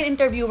mo magbasa yung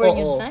interviewer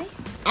yun, Sai?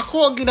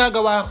 Ako, ang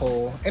ginagawa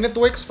ko, and it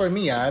works for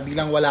me,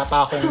 bilang wala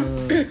pa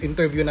akong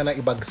interview na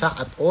naibagsak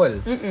at all.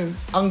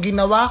 Ang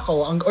ginagawa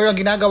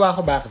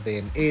ko back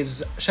then is,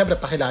 syempre,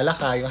 pakilala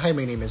ka, yung, hi,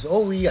 my name is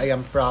Owie, I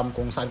am from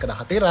kung saan ka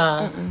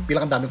nakatira,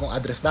 bilang ang dami kong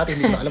address dati,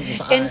 hindi ko alam kung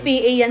saan.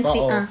 NPA yan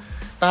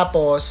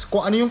Tapos,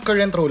 kung ano yung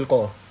current role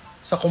ko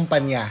sa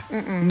kumpanya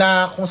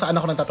na kung saan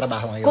ako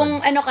nagtatrabaho ngayon.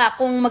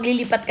 Kung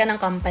maglilipat ka ng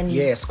company.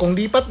 Yes, kung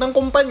lipat ng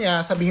kumpanya,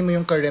 sabihin mo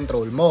yung current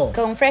role mo.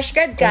 Kung fresh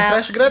grad ka,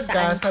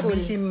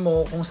 sabihin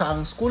mo kung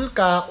saang school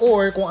ka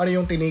or kung ano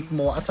yung tinake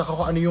mo at saka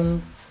kung ano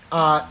yung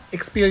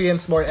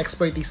experience mo or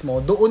expertise mo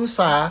doon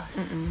sa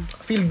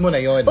field mo na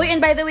yon. Uy,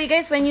 and by the way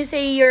guys, when you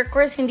say your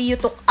course, hindi you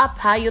took up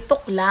ha, you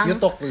took lang. You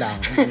took lang.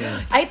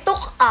 I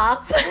took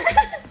up.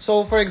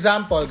 So, for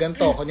example,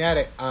 ganito,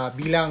 kunyari,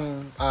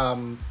 bilang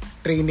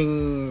training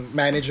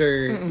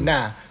manager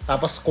na.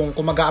 Tapos kung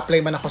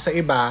mag-a-apply man ako sa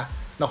iba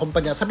na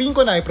kumpanya, sabihin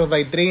ko na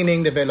i-provide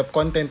training, develop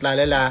content,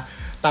 lalala.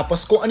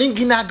 Tapos kung ano yung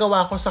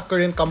ginagawa ko sa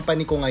current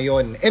company ko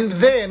ngayon. And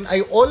then,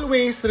 I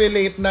always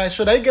relate na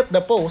should I get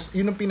the post,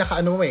 yun yung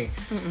pinaka-ano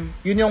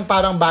Yun yung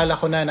parang bala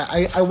ko na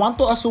I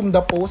want to assume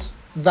the post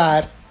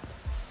that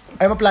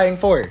I'm applying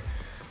for.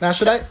 Na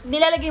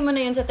nilalagay mo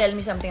na yun sa tell me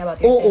something about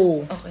yourself?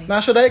 Oo. Okay.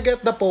 Na should I get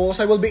the post,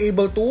 I will be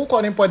able to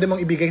kung ano yung pwede mong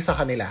ibigay sa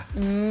kanila.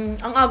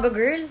 Ang aga,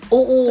 girl.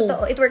 Oo.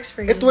 Totoo. It works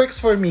for you. It works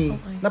for me.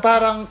 Okay. Na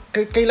parang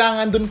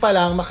kailangan dun pa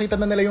lang makita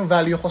na nila yung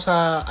value ko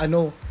sa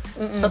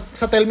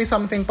sa tell me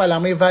something pa lang,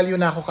 may value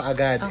na ako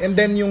kaagad. Okay. And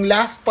then yung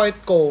last part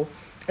ko,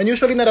 and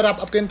usually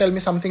nara-wrap up ko yung tell me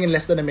something in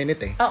less than a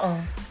minute Oo.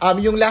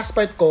 Yung last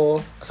part ko,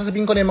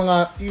 sasabihin ko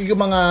na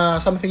yung mga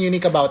something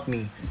unique about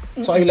me.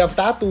 So I love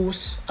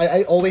tattoos.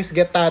 I always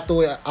get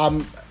tattoo.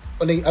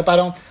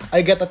 Parang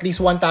I get at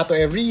least one tattoo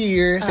every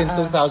year since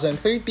 2013.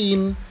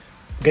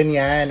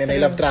 Ganyan. And I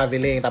love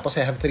traveling. Tapos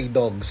I have 3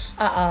 dogs.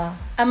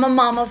 I'm a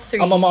mom of 3.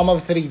 I'm a mom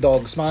of 3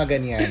 dogs. Mga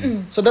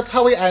ganyan. So that's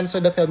how I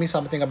answer the tell me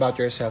something about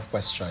yourself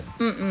question.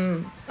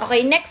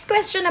 Okay, next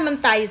question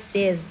naman tayo,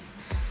 sis.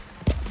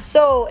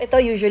 So, ito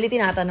usually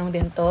tinatanong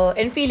din to.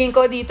 And feeling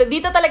ko dito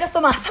talaga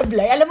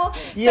sumasablay. Alam mo,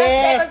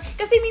 yes!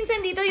 Kasi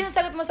minsan dito yung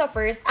sagot mo sa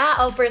first,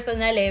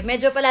 personal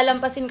medyo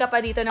palalampasin ka pa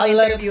dito ng I'll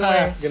interviewer. Let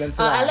it pass. Ganun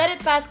sila. I'll let it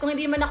pass. Kung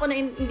hindi naman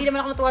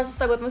ako natuwa sa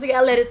sagot mo, sige,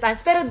 I'll let it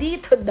pass. Pero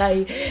dito,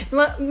 Day,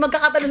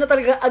 magkakatalon na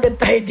talaga agad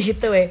tayo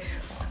dito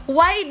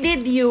Why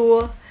did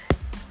you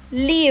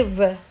leave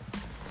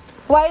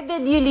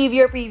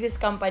your previous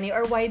company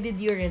or why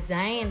did you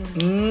resign?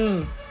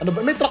 Ano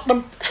ba? May truck ng...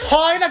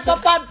 Hoy!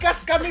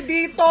 Nagpa-podcast kami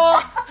dito!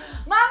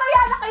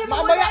 Mamaya na kayo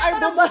Mamaya ay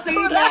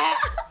bumusina!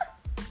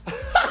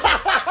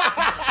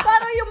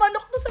 Parang yung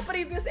manok na sa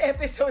previous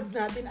episode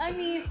natin.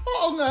 Anis.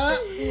 Oo nga.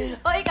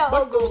 O ikaw,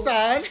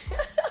 Bastusan.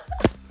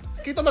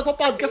 Kita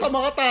nagpa-podcast sa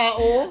mga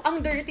tao.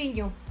 Ang dirty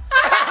nyo.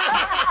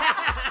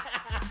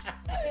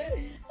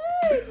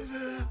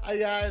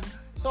 Ayan.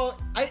 So,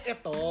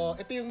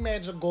 ito yung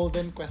medyo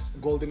golden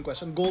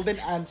question, golden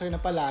answer na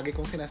palagi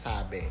kong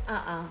sinasabi.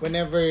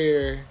 Whenever,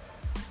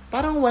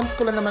 parang once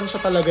ko lang naman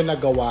siya talaga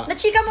nagawa.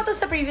 Nachika mo to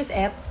sa previous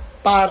app?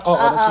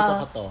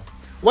 Nachika ko to.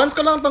 Once ko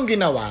lang tong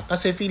ginawa,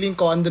 kasi feeling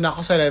ko, andun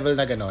ako sa level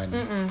na gano'n.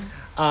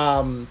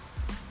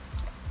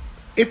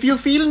 If you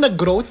feel na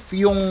growth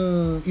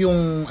yung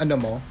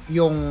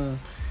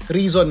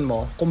reason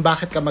mo kung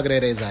bakit ka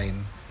magre-resign,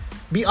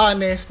 be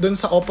honest dun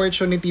sa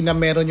opportunity na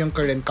meron yung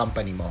current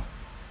company mo.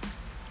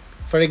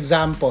 For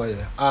example,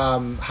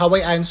 how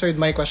I answered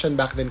my question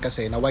back then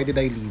kasi na why did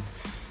I leave?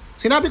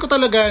 Sinabi ko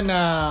talaga na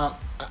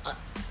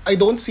I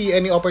don't see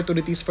any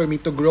opportunities for me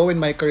to grow in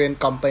my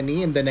current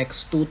company in the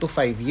next 2 to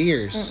 5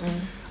 years.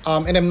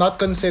 And I'm not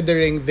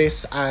considering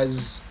this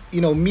as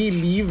me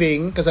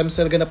leaving because I'm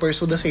still gonna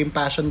pursue the same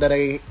passion that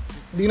I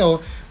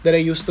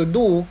used to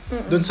do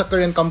dun sa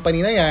current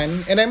company na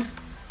yan, and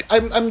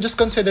I'm just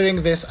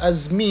considering this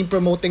as me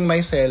promoting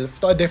myself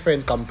to a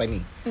different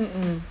company.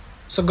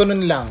 So,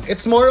 ganun lang.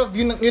 It's more of,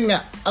 yun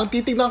nga, ang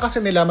titignan kasi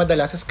nila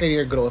madalas is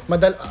career growth.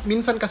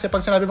 Minsan kasi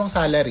pag sinabi mong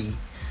salary,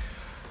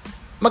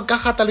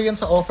 magkakatalo yan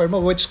sa offer mo,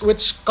 which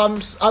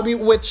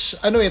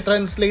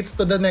translates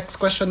to the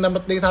next question na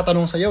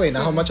tatanong sa'yo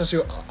na how much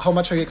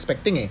are you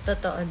expecting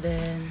Totoo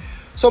din.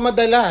 So,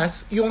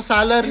 madalas, yung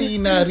salary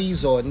na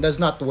reason does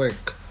not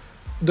work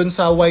dun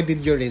sa why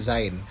did you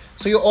resign.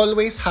 So, you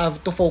always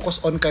have to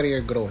focus on career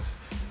growth.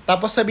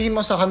 Tapos sabihin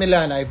mo sa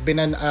kanila na I've been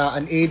an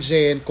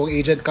agent, kung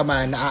agent ka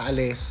man,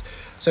 naaalis.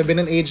 So I've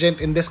been an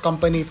agent in this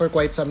company for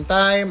quite some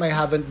time. I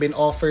haven't been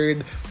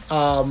offered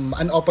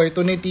an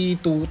opportunity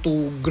to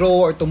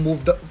grow or to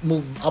move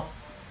up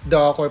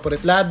the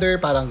corporate ladder,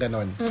 parang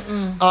ganon.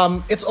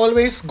 It's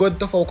always good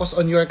to focus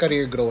on your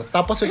career growth.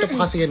 Tapos ito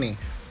pa kasi yan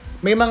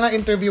may mga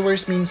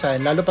interviewers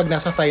minsan, lalo pag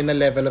nasa final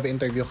level of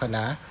interview ka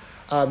na,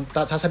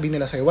 sasabihin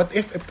nila sa'yo, what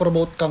if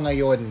i-promote ka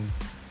ngayon?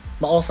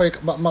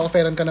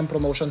 Ma-offeran ka ng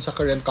promotion sa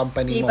current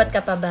company mo.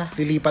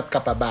 Lilipat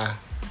ka pa ba?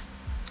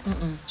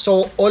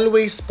 So,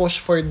 always push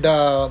for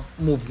the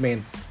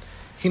movement.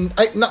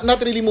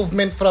 Not really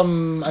movement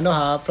from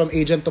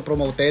agent to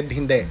promoted,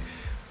 hindi.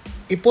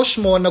 I-push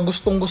mo na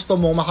gustong-gusto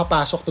mo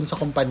makapasok dun sa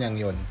kumpanyang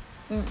yun.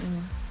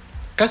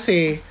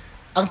 Kasi,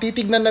 ang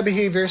titignan na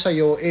behavior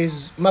sa'yo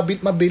is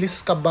mabilis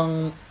ka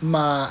bang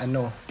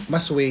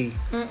masway.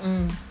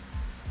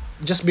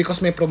 Just because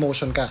may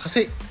promotion ka.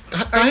 Kasi,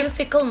 are you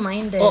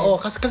fickle-minded? Oo,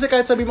 kasi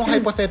kahit sabi mong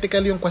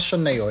hypothetical yung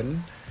question na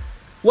yun,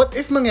 what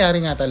if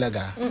mangyari nga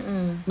talaga?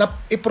 Na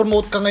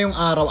i-promote ka ngayong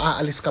araw,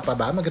 aalis ka pa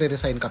ba?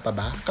 Magre-resign ka pa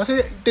ba? Kasi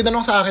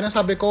tinanong sa akin,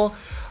 sabi ko,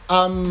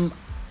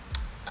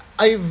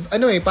 I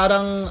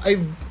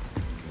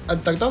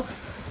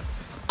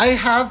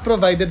have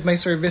provided my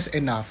service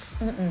enough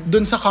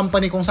dun sa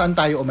company kung saan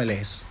tayo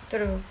umalis.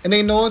 True. And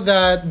I know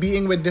that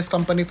being with this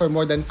company for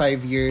more than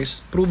 5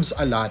 years proves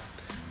a lot.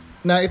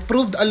 It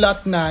proved a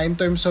lot na in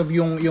terms of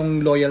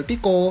yung loyalty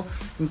ko,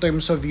 in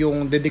terms of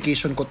yung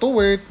dedication ko to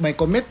work, my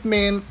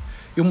commitment,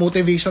 yung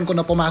motivation ko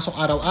na pumasok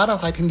araw-araw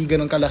kahit hindi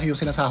ganun kalaki yung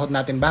sinasahod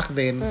natin back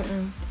then.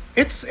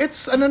 It's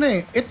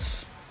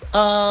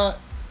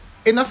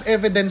enough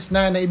evidence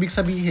na ibig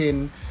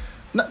sabihin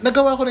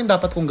nagawa ko rin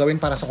dapat kong gawin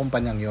para sa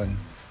kumpanyang yon.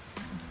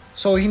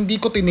 So hindi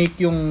ko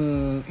tinake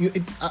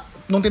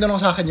nung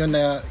tinanong sa akin yon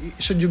na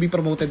should you be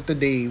promoted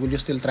today, will you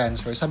still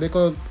transfer? Sabi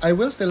ko, I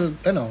will still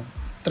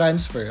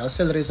transfer, I'll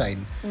still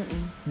resign.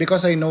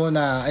 Because I know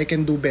na I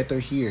can do better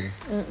here.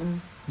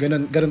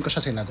 Ganun ko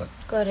siya sinagot.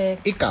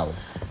 Correct. Ikaw?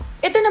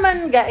 Ito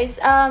naman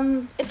guys,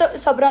 ito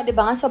sobrang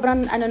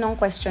nung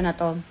question na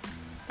to.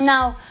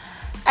 Now,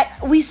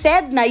 we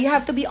said na you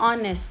have to be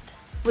honest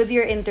with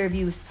your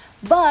interviews,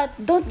 but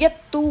don't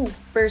get too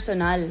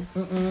personal.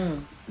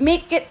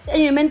 Make it,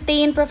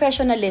 maintain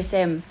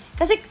professionalism.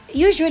 Kasi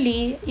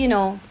usually,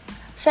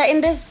 sa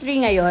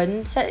industry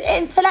ngayon,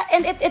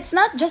 and it's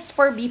not just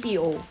for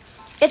BPO.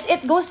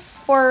 It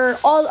goes for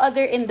all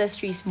other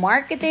industries.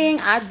 Marketing,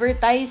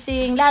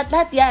 advertising,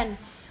 lahat yan.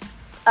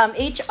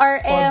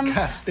 HRM.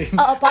 Podcasting.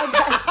 Oo,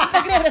 podcast.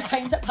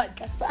 Nagre-resign sa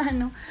podcast.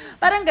 Paano?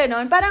 Parang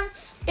ganon. Parang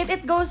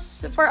it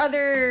goes for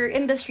other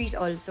industries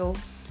also.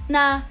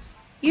 Na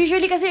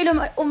usually kasi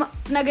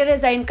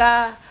nagre-resign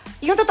ka,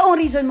 yung totoong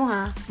reason mo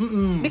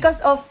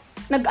because of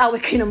nag-away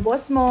kayo ng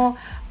boss mo,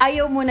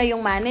 ayaw mo na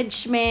yung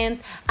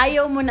management,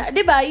 ayaw mo na,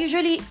 'di ba?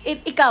 Usually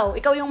ikaw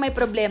yung may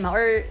problema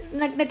or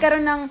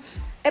nagkaroon ng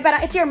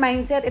parang it's your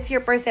mindset, it's your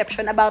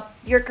perception about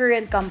your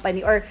current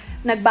company or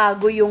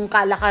nagbago yung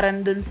kalakaran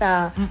dun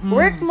sa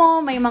work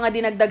mo, may mga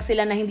dinagdag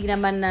sila na hindi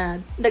naman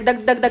na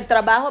dagdag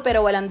trabaho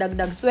pero walang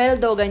dagdag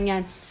sweldo,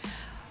 ganyan.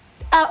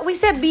 We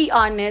said be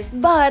honest,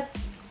 but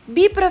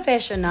be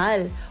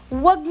professional.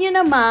 Huwag nyo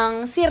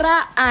namang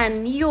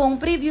siraan yung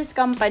previous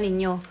company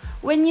nyo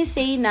when you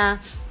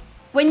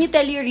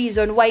tell your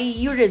reason why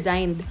you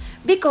resigned.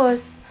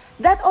 Because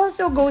that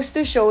also goes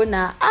to show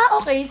na,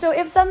 okay, so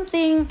if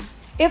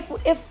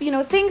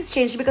things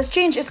change, because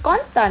change is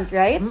constant,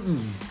 right?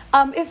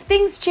 If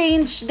things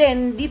change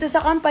then dito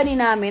sa company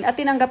namin at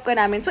tinanggap ka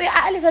namin, so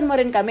iaalisan mo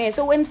rin kami.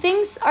 So when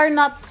things are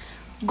not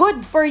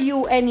good for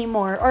you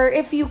anymore, or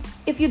if you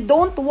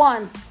don't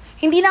want,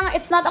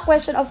 it's not a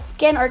question of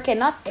can or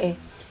cannot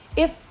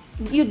If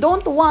you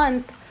don't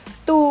want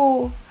to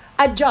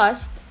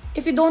adjust,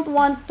 if you don't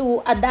want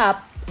to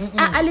adapt,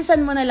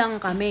 aalisan mo na lang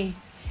kami.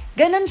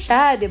 Ganon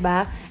siya, 'di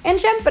ba?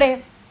 And syempre,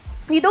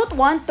 you don't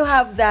want to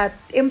have that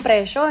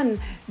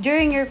impression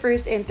during your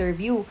first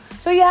interview.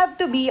 So you have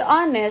to be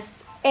honest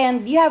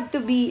and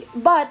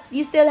but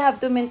you still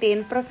have to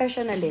maintain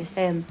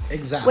professionalism.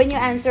 Exactly. When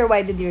you answer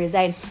why did you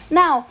resign.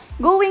 Now,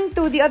 going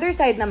to the other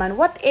side naman,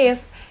 what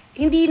if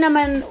hindi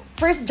naman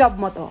first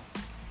job mo to?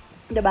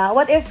 'Di ba?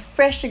 What if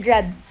fresh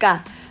grad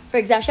ka?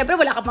 For example, syempre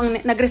wala ka pang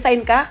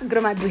nag-resign ka,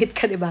 graduate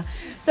ka, 'di ba?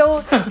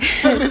 So,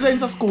 nag-resign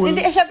sa school.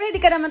 Syempre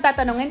hindi ka naman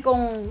tatanungin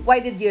kung why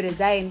did you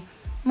resign.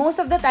 most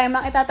of the time,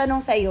 ang itatanong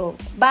sa'yo,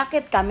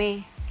 bakit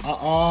kami?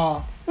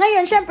 Oo.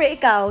 Ngayon, syempre,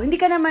 ikaw, hindi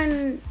ka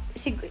naman,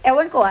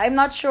 ewan ko, I'm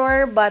not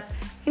sure, but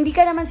hindi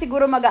ka naman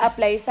siguro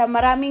mag-a-apply sa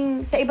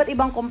iba't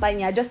ibang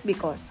kumpanya just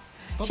because.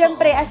 Totoo.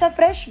 Syempre, as a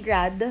fresh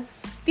grad,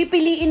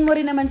 pipiliin mo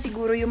rin naman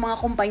siguro yung mga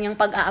kumpanyang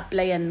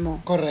pag-a-applyan mo.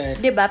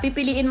 Correct. 'Di ba?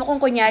 Pipiliin mo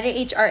kung kunyari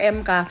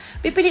HRM ka,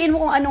 pipiliin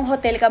mo kung anong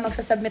hotel ka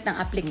magsasubmit ng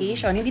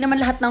application. Hindi naman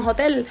lahat ng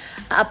hotel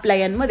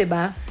a-applyan mo, 'di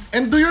ba?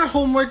 And do your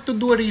homework to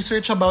do a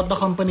research about the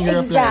company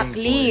you're applying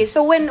Exactly. for.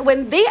 So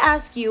when they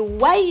ask you,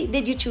 why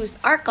did you choose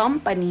our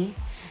company?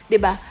 'Di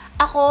ba?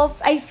 Ako,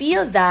 I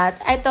feel that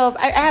I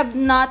have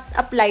not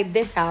applied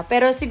this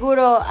pero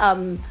siguro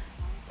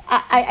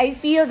I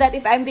feel that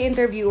if I'm the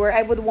interviewer,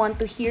 I would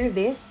want to hear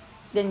this.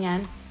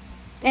 Ganyan.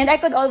 And I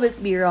could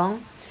always be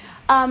wrong.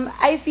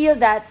 I feel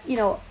that,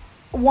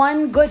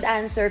 one good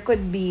answer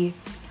could be,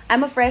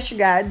 I'm a fresh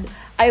grad.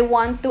 I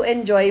want to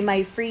enjoy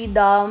my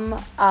freedom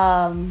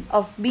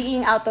of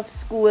being out of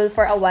school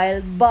for a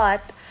while,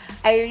 but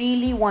I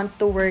really want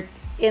to work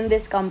in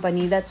this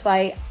company. That's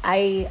why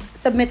I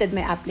submitted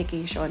my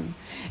application.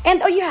 And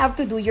you have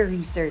to do your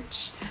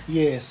research.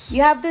 Yes.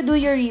 You have to do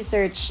your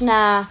research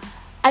na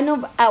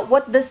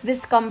what does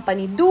this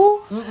company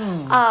do?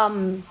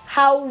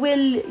 How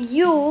will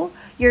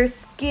your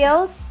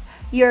skills,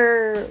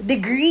 your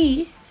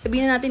degree,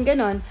 sabihin na natin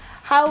ganon,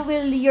 how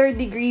will your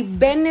degree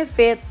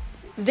benefit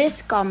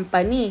this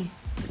company?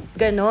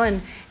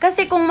 Ganon.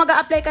 Kasi kung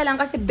mag-a-apply ka lang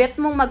kasi bet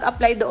mong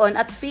mag-apply doon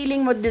at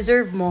feeling mo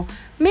deserve mo,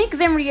 make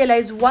them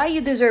realize why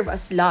you deserve a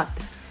slot.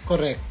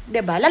 Correct.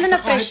 'Diba? Lalo na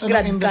fresh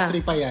grad ka.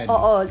 Industry pa yan.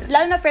 Oo,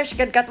 lalo na fresh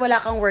grad ka at wala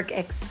kang work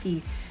XP,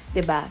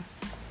 'di ba?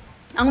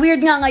 Ang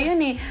weird nga ngayon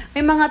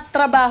may mga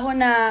trabaho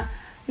na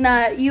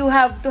you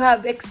have to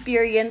have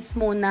experience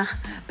muna.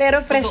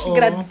 Pero fresh Totoo.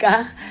 grad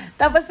ka.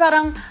 Tapos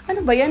parang, ano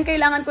ba yan?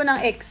 Kailangan ko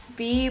ng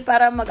XP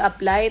para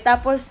mag-apply.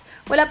 Tapos,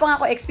 wala pa nga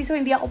ako XP, so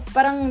hindi ako,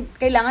 parang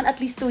kailangan at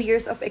least 2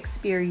 years of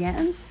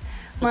experience.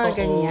 Mga Totoo.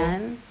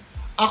 ganyan.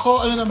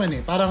 Ako,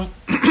 parang,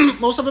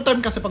 most of the time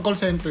kasi pag call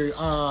center,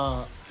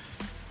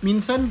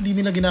 minsan, di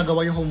nila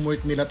ginagawa yung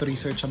homework nila to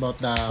research about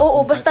the...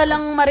 Oo, basta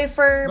lang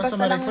ma-refer,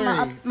 basta lang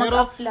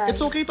Pero, mag-apply.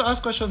 it's okay to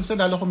ask questions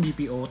lalo kung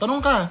BPO.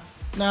 Tanong ka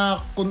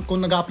na kung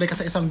nag-a-apply ka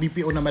sa isang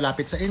BPO na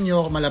malapit sa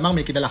inyo, malamang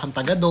may kilala kang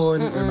taga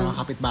doon, or mga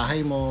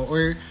kapitbahay mo,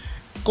 or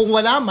kung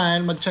wala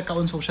man, mag-check ka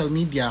on social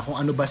media kung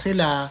ano ba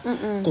sila,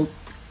 kung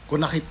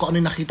ano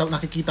yung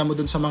nakikita mo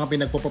doon sa mga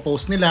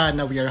pinagpo-post nila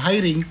na we are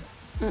hiring.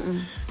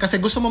 Kasi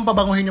gusto mong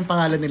pabanguhin yung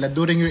pangalan nila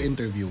during your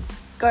interview.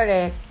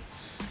 Correct.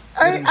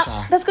 Or,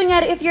 tas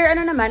kunyari, if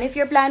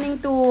you're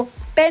planning to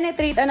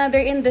penetrate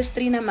another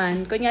industry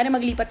naman, kunyari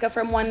maglipat ka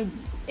from one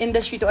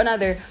industry to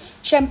another,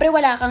 syempre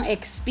wala kang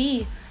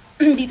XP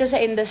dito sa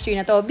industry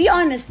na to. Be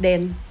honest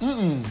din.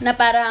 Na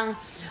parang,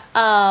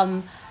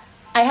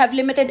 I have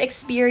limited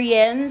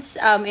experience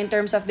in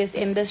terms of this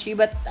industry,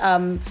 but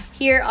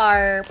here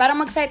are, parang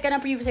mag-cite ka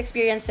ng previous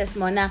experiences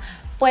mo na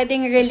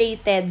pwedeng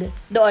related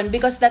doon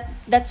because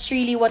that's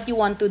really what you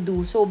want to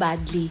do so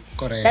badly.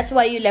 Correct. That's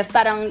why you left.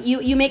 Parang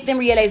you make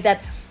them realize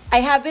that I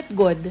have it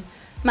good.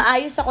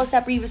 Maayos ako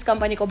sa previous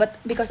company ko, but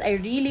because I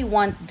really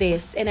want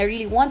this and I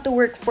really want to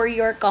work for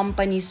your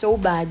company so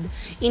bad,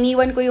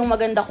 iniwan ko yung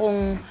maganda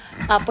kong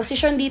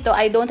position dito.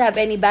 I don't have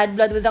any bad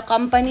blood with the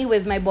company,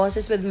 with my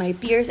bosses, with my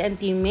peers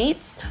and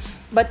teammates.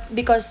 But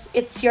because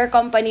it's your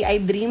company I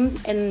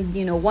dream and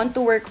want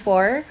to work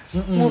for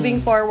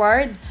moving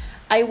forward,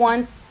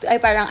 I'm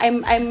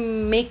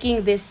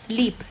making this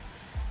leap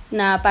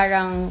na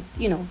parang,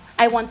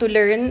 I want to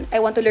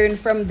learn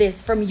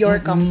from your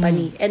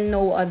company and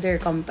no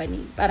other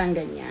company. Parang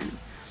ganyan.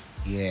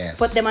 Yes.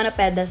 Put them on a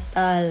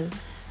pedestal.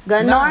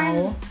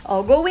 Ganon.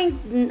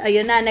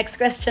 Ayun na, next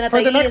question na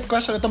For tayo the next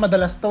question, ito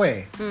madalas to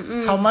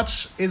How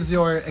much is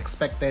your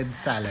expected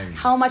salary?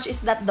 How much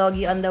is that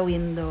doggy on the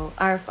window?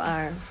 Arf,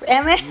 arf.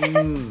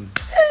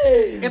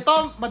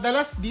 Ito,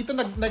 madalas dito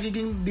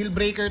nagiging deal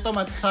breaker to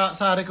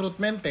sa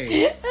recruitment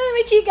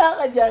May chika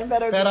ka dyan.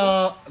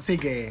 Pero,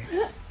 sige.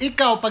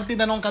 Ikaw, pag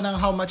tinanong ka ng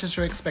how much is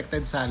your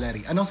expected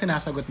salary, anong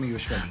sinasagot mo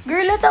usually?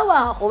 Girl,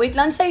 natawa ako. Wait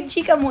lang, side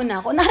chika muna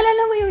ako.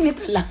 Naalala mo yung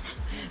nito lang.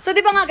 So,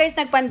 di ba nga guys,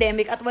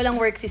 nag-pandemic at walang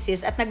work si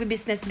sis at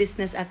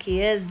nagbi-business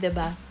Akiz, di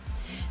ba?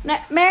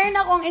 Meron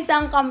akong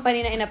isang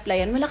company na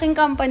in-applyan. Malaking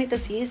company to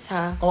sis,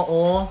 ha?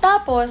 Oo.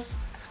 Tapos,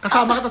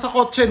 kasama kita sa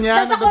kotse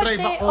niya,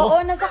 nag-drive ako. Oo,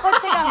 nasa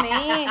kotse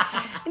kami.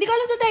 Hindi ko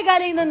alam sa tayo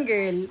galing nun,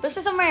 girl. Basta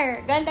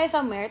somewhere, galing tayo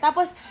somewhere.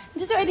 Tapos,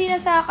 just so na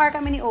sa car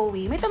kami ni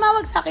Owie, may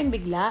tumawag sa akin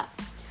bigla.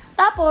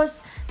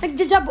 Tapos,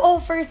 nagja-job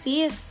offer,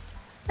 sis.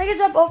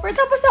 Nagja-job offer.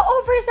 Tapos, sa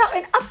offer sa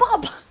akin,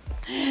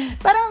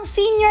 parang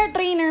senior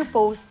trainer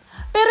post.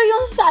 Pero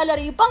yung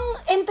salary, pang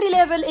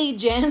entry-level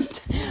agent.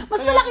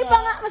 Mas malaki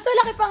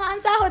pa nga ang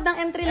sahod ng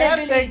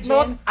entry-level agent.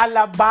 Note,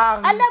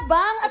 alabang.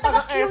 Alabang at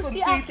Taga QC Quezon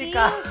City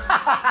ka.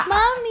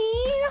 Mami,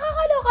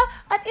 nakakaloka.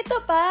 At ito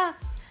pa,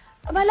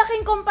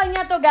 malaking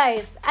kumpanya to,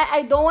 guys.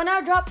 I don't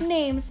wanna drop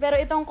names, pero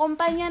itong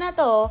kumpanya na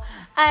to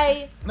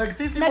ay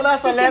Nagsisimula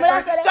sa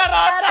letter.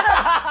 Charot!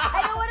 I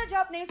don't wanna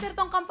drop names, sir,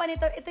 tong company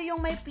to, ito yung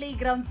may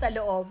playground sa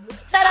loob.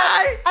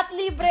 Charot! At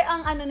libre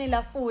ang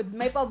nila, food.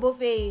 May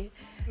pa-buffet.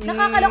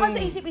 Nakakaloka sa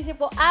isip-isip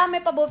po, may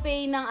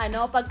pa-buffet ng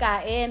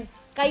pagkain.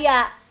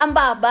 Kaya, ang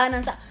baba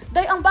ng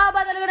Day, ang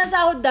baba talaga ng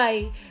sahod,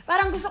 Day.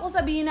 Parang gusto ko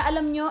sabihin na,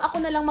 alam nyo, ako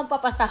na lang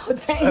magpapasahod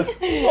sa inyo.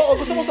 Oo,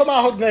 gusto mo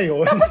sumahod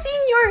ngayon. Tapos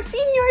senior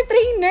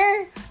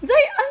trainer.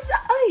 Day,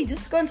 ay,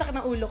 Diyos ko, ang sakit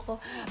ng ulo ko.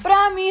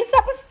 Promise.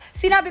 Tapos,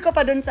 sinabi ko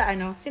pa dun sa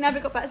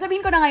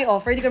sabihin ko na nga yung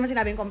offer, di ko naman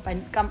sinabi yung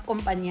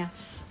kumpanya.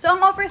 So,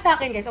 ang offer sa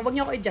akin, guys, huwag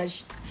nyo ako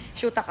i-judge.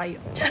 Shoota kayo.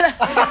 Charot.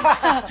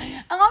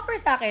 Ang offer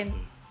sa akin,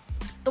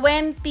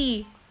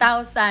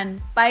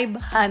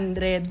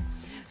 20,500.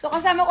 So,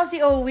 kasama ko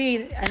si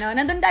Owie.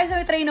 Nandun tayo sa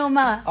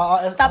Trinoma.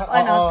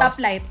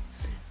 Stoplight.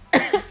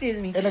 Excuse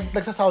me.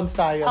 Nagsa-sounds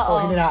tayo,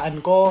 so hininaan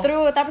ko.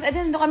 True. Tapos,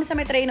 nandun kami sa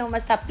Trinoma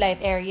stoplight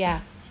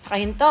area.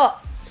 Nakahinto.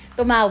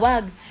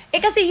 Tumawag.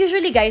 Kasi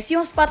usually, guys,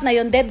 yung spot na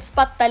yun, dead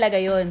spot talaga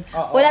yun.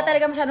 Wala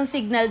talaga masyadong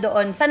signal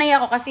doon. Sanay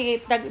ako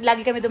kasi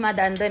lagi kami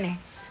dumadaan doon eh.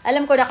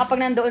 Alam ko na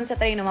kapag nandoon sa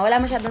Trinoma, wala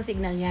masyadong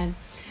signal yan.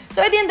 So,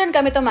 doon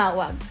kami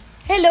tumawag.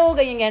 Hello,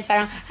 ganyan guys.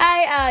 Parang,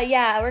 hi,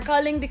 we're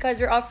calling because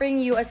we're offering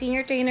you a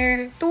senior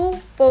trainer 2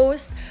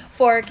 post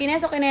for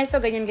Kineso,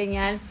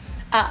 ganyan.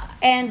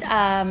 And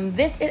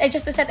this is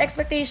just to set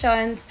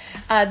expectations.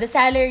 The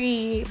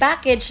salary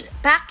package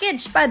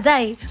pa,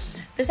 Zay.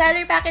 The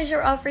salary package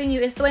we're offering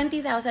you is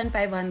 20,500.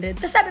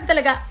 Tapos sabi ko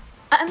talaga,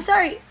 I'm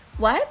sorry,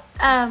 what?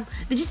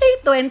 Did you say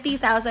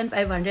 20,500?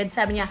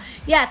 Sabi niya,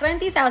 yeah,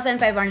 20,500.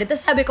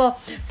 Tapos sabi ko,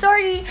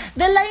 sorry,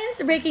 the line's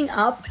breaking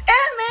up.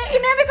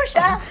 Inabi ko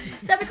siya.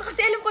 Sabi ko,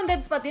 kasi alam kong dead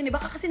spot yun,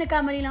 baka kasi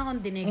nagkamali lang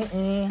akong dinig.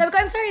 Sabi ko,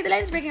 I'm sorry, the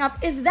line's breaking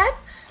up. Is that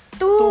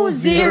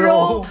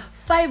 20,500?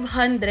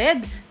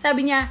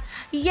 Sabi niya,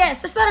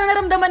 yes. Tapos parang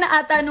naramdaman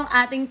na ata nung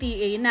ating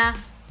TA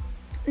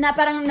na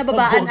parang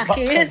nababaan na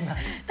kiss.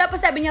 Tapos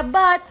sabi niya,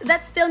 but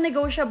that's still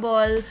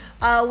negotiable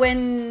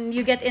when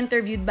you get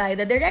interviewed by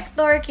the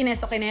director,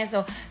 Kineso.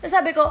 Tapos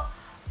sabi ko,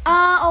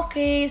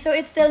 okay, so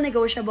it's still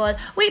negotiable.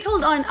 Wait,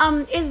 hold on.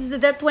 Is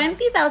the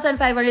 20,500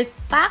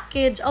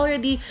 package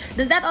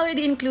does that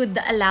already include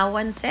the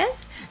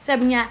allowances?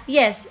 Sabi niya,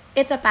 yes,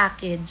 it's a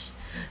package.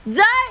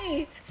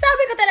 Jai!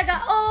 Sabi ko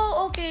talaga,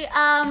 okay,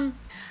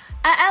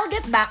 I'll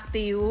get back to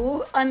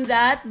you on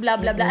that, blah,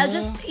 blah, blah. I'll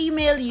just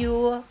email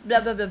you, blah,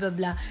 blah, blah, blah,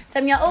 blah.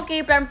 Sabi niya,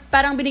 okay,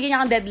 parang binigyan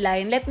niya akong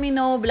deadline. Let me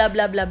know, blah,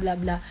 blah, blah, blah,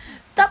 blah.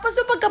 Tapos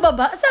nung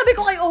pagkababa, sabi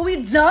ko kay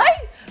Owie,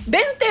 Jai,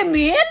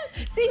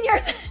 20,000?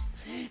 Senior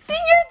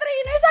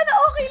trainer, sana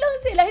okay lang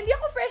sila. Hindi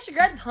ako fresh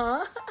grad,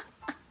 ha?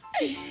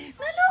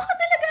 Naloka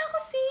talaga ako,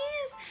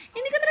 sis.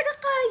 Hindi ko talaga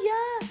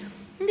kaya.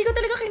 Hindi ko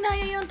talaga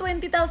kinaya yung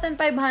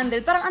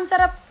 20,500. Parang ang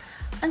sarap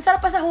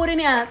pasahurin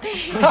ni ate.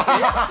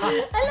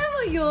 Alam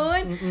mo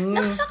yun?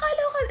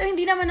 Nakakaloka.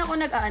 Hindi naman ako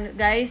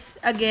guys,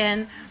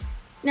 again,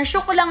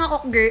 na-shock lang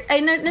ako, girl.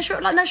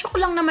 Na-shock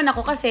lang naman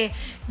ako kasi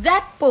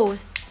that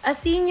post, a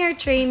senior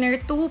trainer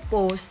 2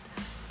 post,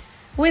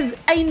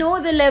 I know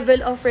the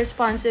level of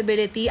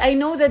responsibility, I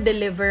know the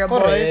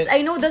deliverables, correct.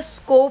 I know the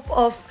scope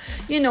of,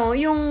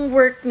 yung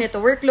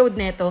workload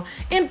nito,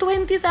 and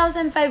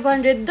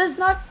 20,500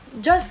 does not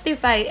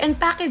justify, and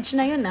package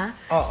na yun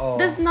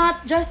does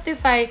not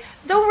justify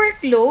the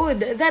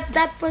workload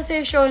that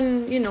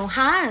position,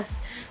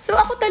 has. So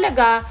ako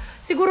talaga,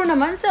 siguro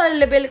naman sa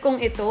level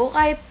kong ito,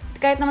 kahit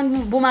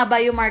naman bumaba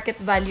yung market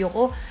value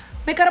ko,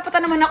 may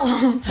karapatan naman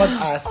ako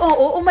mag-ask.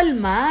 Oo,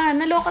 umalma.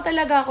 Naloka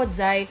talaga ako,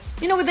 Zai.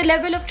 With the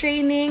level of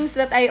trainings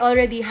that I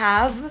already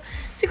have,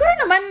 siguro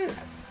naman,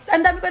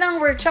 ang dami ko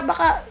ng workshop,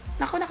 baka,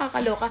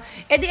 nakakaloka.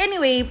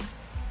 Anyway,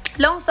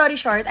 long story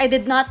short, I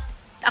did not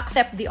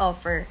accept the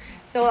offer.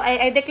 So,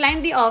 I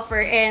declined the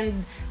offer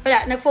and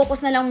wala,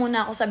 nag-focus na lang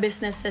muna ako sa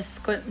businesses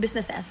ko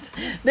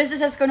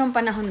nung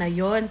panahon na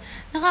yon.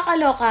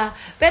 Nakakaloka.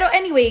 Pero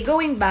anyway,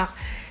 going back,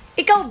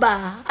 ikaw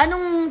ba?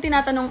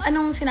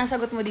 Anong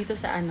sinasagot mo dito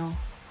sa ano?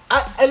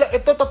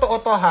 Ito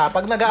totoo to ha.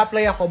 Pag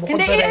nag-a-apply ako, bukod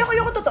sa... Hindi,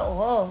 ayoko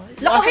totoo.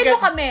 Lokohin mo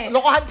kami.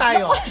 Lokohan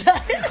tayo.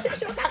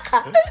 Shoota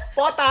ka.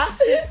 Pota?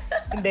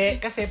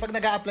 Hindi, kasi pag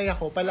nag-a-apply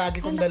ako, palagi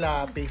kong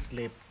dala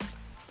payslip.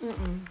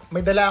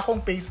 May dala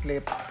akong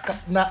payslip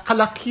na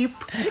kalakip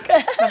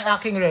ng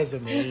aking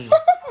resume.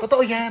 Totoo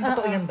yan,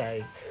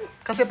 Day.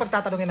 Kasi pag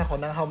tatanungin ako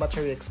ng how much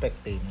are you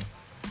expecting,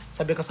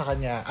 sabi ko sa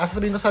kanya,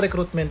 sasabihin ko sa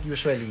recruitment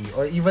usually,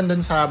 or even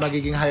dun sa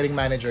magiging hiring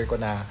manager ko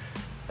na,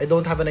 I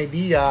don't have an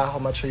idea how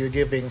much are you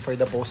giving for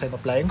the post I'm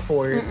applying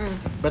for,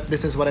 but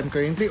this is what I'm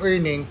currently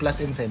earning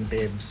plus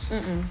incentives.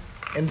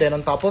 And then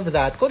on top of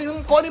that, kung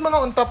yung mga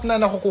on top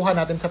na nakukuha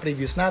natin sa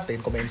previous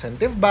natin, kung may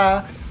incentive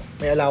ba,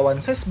 may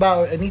allowances ba,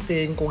 or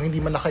anything, kung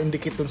hindi man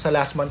naka-indicate dun sa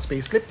last month's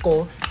payslip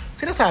ko,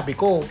 sinasabi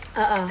ko.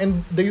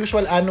 And the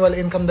usual annual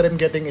income that I'm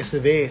getting is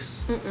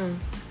this.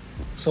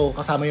 So,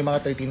 kasama yung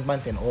mga 13th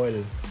month and all.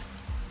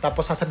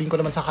 Tapos, sasabihin ko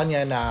naman sa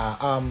kanya na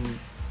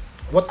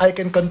what I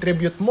can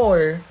contribute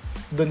more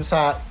dun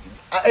sa...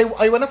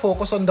 I wanna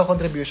focus on the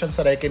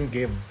contributions that I can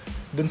give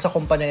dun sa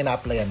kumpanya na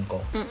na-applyan ko.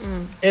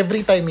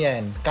 Every time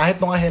yan, kahit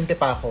nung ahente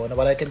pa ako, na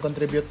what I can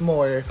contribute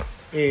more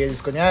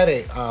is,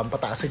 kunyari,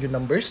 pataasin yung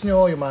numbers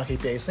nyo, yung mga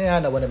KPIs na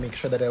yan, I wanna make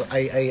sure that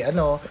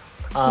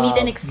Meet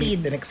and exceed.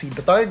 Meet and exceed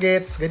the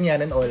targets,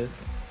 ganyan and all.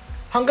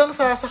 Hanggang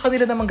sa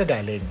kanila naman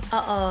gagaling.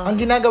 Oo. Ang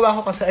ginagawa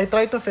ko kasi, I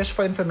try to fish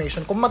for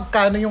information kung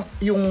magkano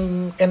yung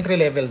entry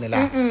level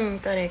nila.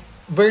 Correct.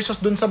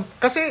 Versus dun sa,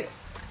 kasi,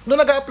 nung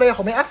nag-a-apply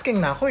ako, may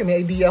asking na ako may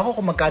idea ako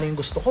kung magkano yung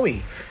gusto ko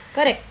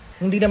Correct.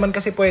 Hindi naman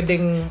kasi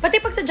pwedeng... Pati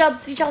pag sa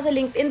Jobstreet tsaka sa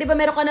LinkedIn, di ba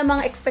meron ka na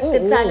mga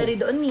expected salary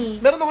doon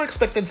Meron ako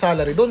expected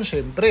salary doon,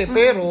 syempre.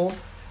 Pero,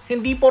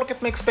 hindi porket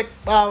may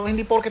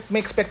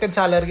expected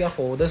salary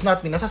ako, does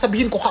not mean,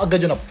 nasasabihin ko kaagad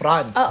yun up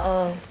front.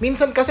 Oo.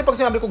 Minsan kasi pag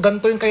sinabi ko,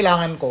 ganito yung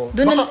kailangan ko,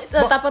 doon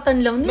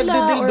tatapatan lang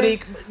nila.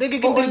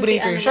 Nagiging deal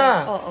breaker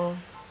siya. Oo.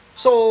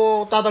 So,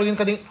 tatanungin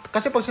ka din,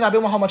 kasi pag sinabi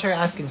mo how much are you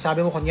asking,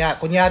 sabi mo,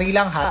 kunyari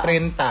lang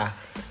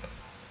 30.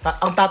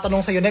 Ang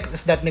tatanong sa'yo next,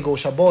 is that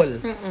negotiable?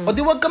 O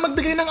di wag ka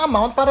magbigay ng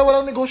amount para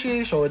walang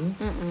negotiation.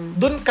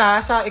 Doon ka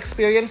sa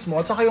experience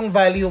mo at saka yung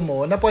value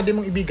mo na pwede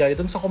mong ibigay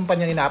doon sa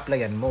kumpanyang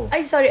ina-applyan mo.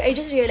 Ay, sorry. I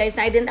just realized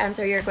na I didn't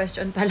answer your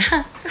question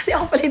pala. Kasi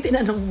ako pala yung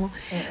tinanong mo.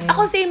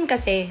 Ako same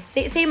kasi.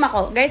 Same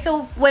ako. Guys,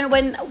 so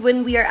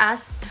when we are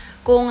asked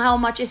kung how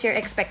much is your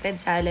expected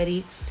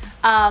salary,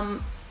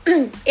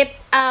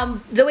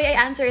 the way I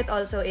answer it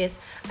also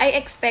is, I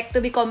expect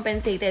to be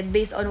compensated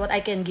based on what I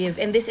can give.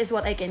 And this is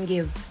what I can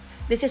give.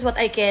 This is what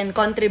I can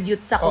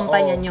contribute sa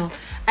kumpanya nyo.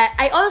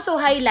 I also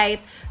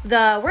highlight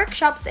the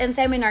workshops and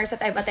seminars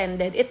that I've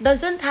attended. It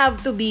doesn't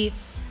have to be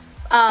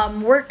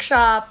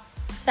workshop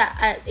sa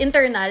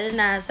internal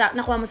na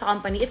nakuha mo sa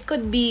company. It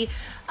could be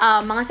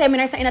mga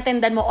seminars na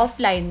inattendan mo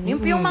offline.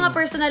 Yung mga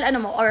personal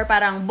or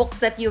parang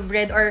books that you've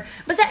read or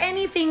basta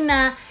anything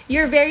na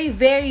you're very,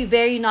 very,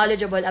 very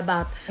knowledgeable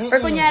about. Or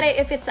kunyari,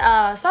 if it's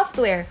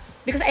software,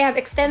 because I have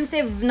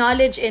extensive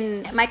knowledge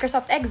in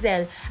Microsoft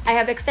Excel. I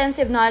have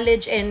extensive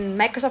knowledge in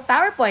Microsoft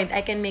PowerPoint.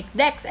 I can make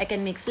decks. I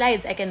can make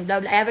slides. I can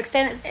blah, blah. I have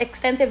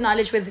extensive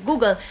knowledge with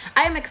Google.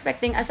 I am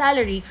expecting a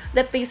salary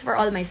that pays for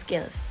all my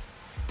skills.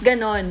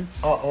 Ganon.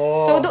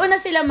 So, doon na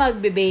sila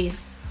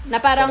magbe-base. Na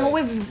parang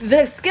with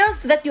the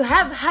skills that you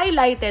have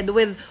highlighted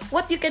with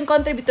what you can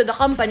contribute to the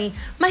company,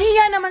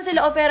 mahiya naman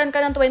sila offeran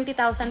ka ng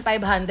 20,500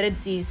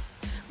 sis.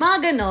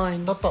 Mga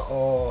ganon.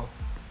 Totoo.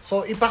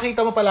 So,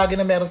 ipakita mo palagi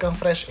na meron kang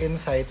fresh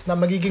insights na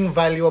magiging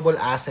valuable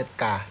asset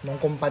ka nung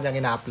kumpanyang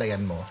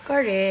ina-applyan mo.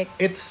 Correct.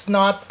 It's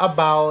not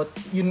about,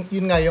 yun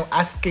nga, yung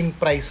asking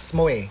price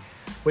mo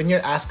When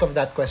you're asked of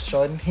that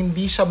question,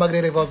 hindi siya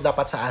magre-revolve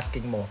dapat sa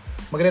asking mo.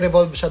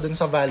 Magre-revolve siya dun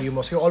sa value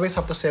mo. So, you always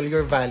have to sell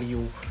your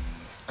value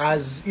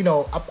as,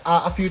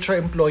 a future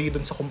employee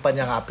dun sa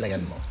kumpanyang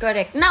applyan mo.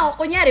 Correct. Now,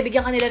 kunyari,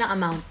 bigyan ka nila ng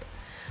amount.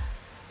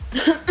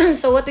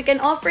 So, what we can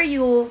offer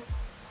you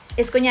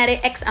is, kunyari,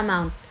 X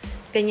amount.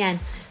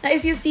 Ganyan. Now,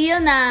 if you feel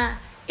na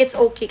it's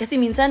okay, kasi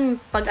minsan,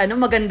 pag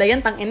maganda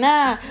yan,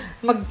 tangina,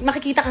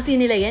 makikita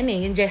kasi nila yan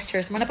yung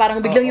gestures mo, na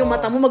parang biglang yung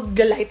mata mo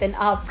mag-lighten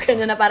up,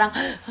 na parang,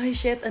 ay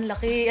shit, ang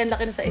laki na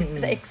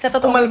sa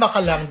totoo. Kumalma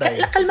ka lang,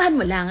 dahil. Kalmahan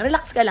mo lang,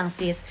 relax ka lang,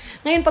 sis.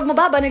 Ngayon, pag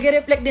mababa,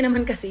 nag-reflect din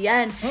naman kasi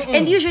yan.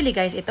 And usually,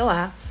 guys, ito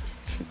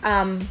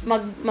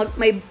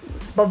may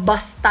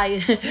magbabas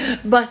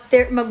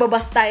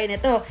tayo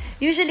nito.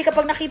 Usually,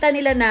 kapag nakita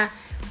nila na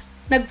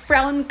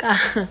nag-frown ka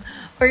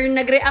or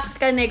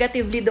nag-react ka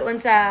negatively doon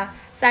sa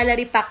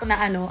salary pack na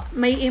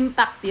may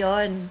impact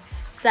yon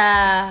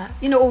sa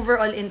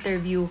overall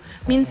interview.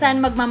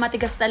 Minsan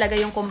magmamatigas talaga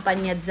yung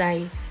kumpanya,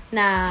 Zai,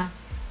 na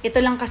ito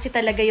lang kasi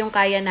talaga yung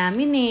kaya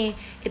namin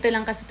ito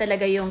lang kasi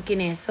talaga yung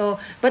kineso.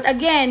 But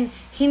again,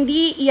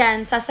 hindi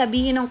yan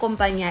sasabihin ng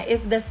kumpanya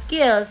if the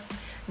skills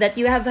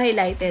that you have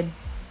highlighted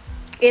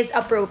is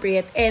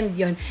appropriate and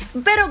yun.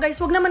 Pero guys,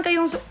 wag naman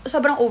kayong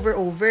sobrang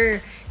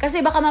over.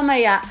 Kasi baka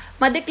mamaya,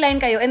 ma-decline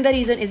kayo and the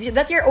reason is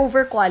that you're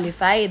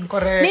overqualified.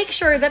 Correct. Make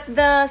sure that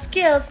the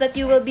skills that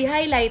you will be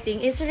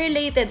highlighting is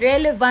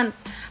relevant,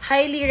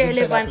 highly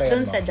relevant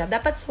dun sa job.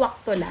 Dapat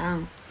swakto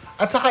lang.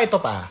 At saka ito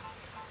pa,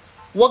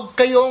 wag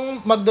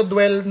kayong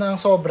magdodwell ng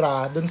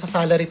sobra dun sa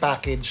salary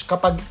package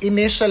kapag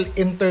initial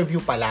interview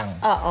pa lang.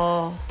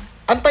 Oo.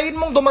 Antayin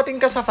mong dumating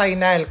ka sa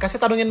final kasi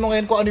tanungin mo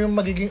ngayon kung ano yung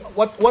magiging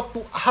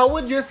how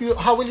will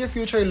your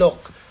future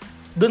look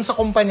dun sa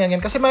kumpanya niyan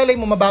kasi malay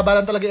mo mababa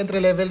lang talaga entry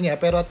level niya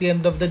pero at the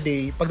end of the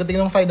day pagdating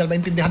ng final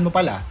maintindihan mo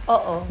pala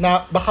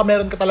na baka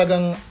meron ka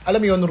talagang alam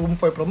mo yun room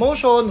for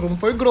promotion, room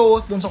for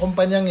growth dun sa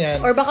kumpanyang yan.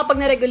 Or baka pag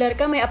na-regular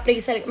ka may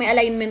appraisal, may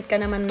alignment ka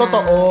naman na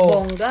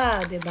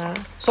bongga, di ba?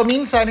 So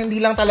minsan hindi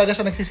lang talaga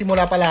siya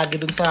nagsisimula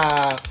palagi dun sa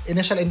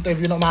initial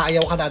interview na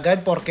umaayaw ka na agad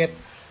porket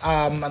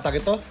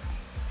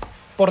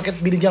porket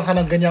binigyan ka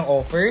ng ganyang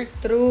offer.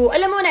 True.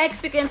 Alam mo,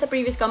 na-experience sa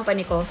previous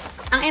company ko,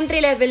 ang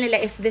entry level nila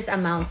is this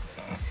amount.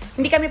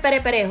 Hindi kami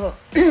pare-pareho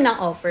ng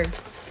offer.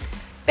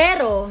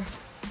 Pero,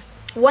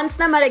 once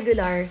na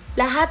ma-regular,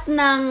 lahat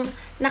ng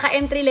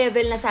naka-entry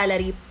level na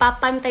salary,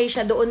 papantay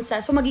siya doon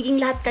so magiging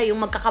lahat kayong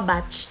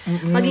magkakabatch,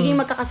 magiging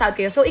magkakasahod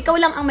kayo. So, ikaw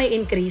lang ang may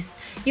increase.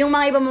 Yung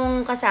mga iba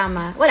mong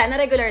kasama, wala,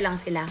 na-regular lang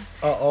sila.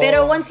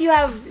 Pero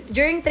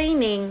during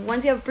training,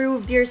 once you have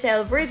proved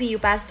yourself worthy, you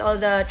passed all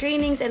the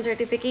trainings and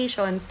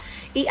certifications,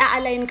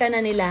 i-align ka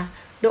na nila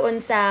doon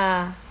sa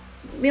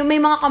may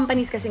mga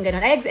companies kasing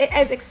ganun.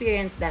 I've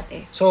experienced that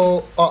eh.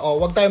 So,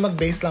 wag tayo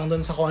mag-base lang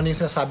doon sa kung ano yung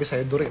sinasabi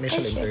sa'yo during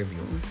initial interview.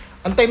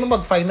 Antayin mo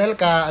mag-final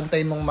ka,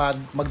 antayin mong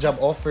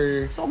mag-job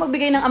offer. So, kung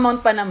magbigay ng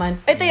amount pa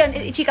naman, ito yun,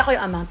 i-chika ko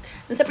yung amount.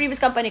 Dun sa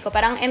previous company ko,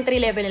 parang entry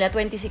level nila,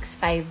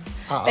 26.5.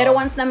 Pero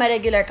once na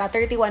ma-regular ka,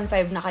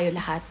 31.5 na kayo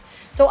lahat.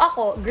 So,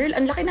 ako, girl,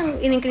 ang laki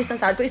ng in-increase ng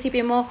sahod ko.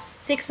 Isipin mo,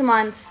 6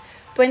 months,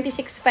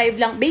 26.5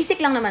 lang. Basic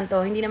lang naman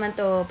to, hindi naman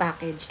to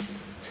package.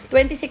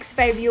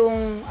 26.5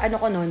 yung, ano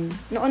ko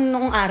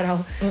noong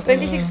araw.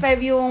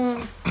 26.5 yung,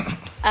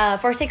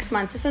 for 6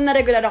 months. So,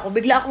 na-regular ako.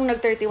 Bigla akong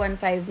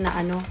nag-31.5 na,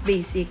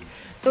 basic.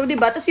 So,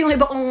 diba? Tapos yung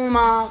iba kong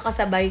mga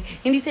kasabay,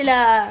 hindi sila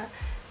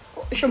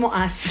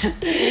sumuas.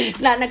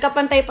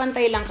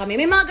 Nagkapantay-pantay lang kami.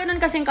 May mga ganun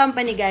kasing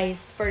company,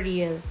 guys, for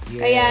real. Yes.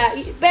 Kaya,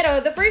 pero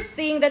the first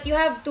thing that you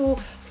have to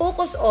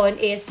focus on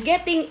is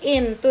getting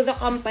into the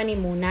company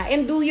muna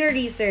and do your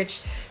research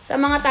sa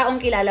mga taong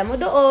kilala mo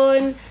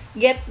doon.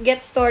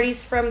 Get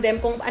stories from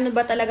them kung ano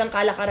ba talagang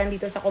kalakaran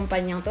dito sa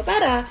kumpanyang to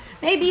para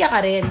may idea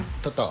ka rin.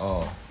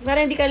 Totoo.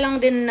 Para hindi ka lang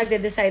din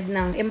nagde-decide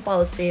ng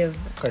impulsive.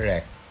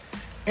 Correct.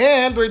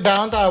 And we're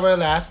down to our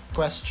last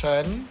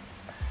question.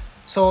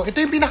 So, ito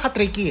yung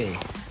pinaka-tricky eh.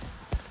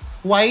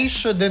 Why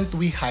shouldn't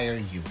we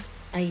hire you?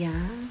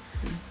 Ayan.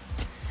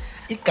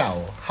 Ikaw,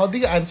 how do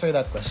you answer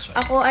that question?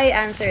 The way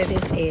I answer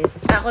this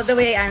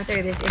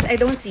is, I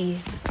don't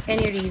see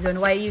any reason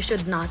why you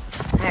should not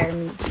hire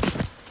me.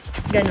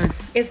 Ganon.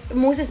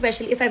 Most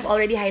especially if I've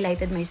already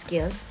highlighted my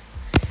skills.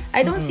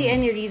 I don't see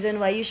any reason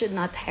why you should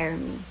not hire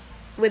me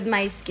with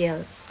my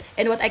skills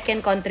and what I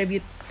can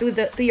contribute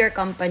to your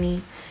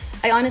company.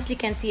 I honestly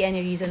can't see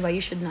any reason why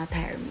you should not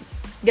hire me.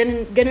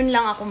 Ganun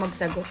lang ako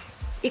magsagot.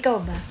 Ikaw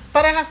ba?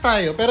 Parehas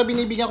tayo, pero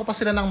binibigyan ko pa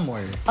sila ng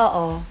more.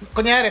 Oo.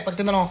 Kunyari, pag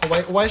tinanong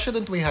ako, why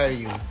shouldn't we hire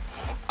you?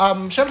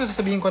 Syempre,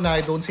 sasabihin ko na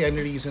I don't see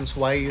any reasons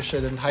why you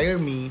shouldn't hire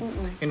me.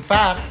 In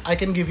fact, I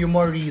can give you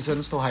more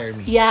reasons to hire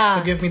me. Yeah.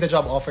 To give me the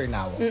job offer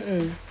now.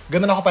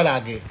 Ganun ako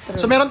palagi. True.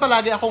 So, meron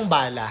palagi akong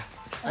bala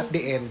at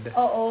the end.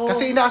 Oo.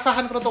 Kasi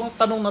inaasahan ko na tong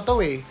tanong na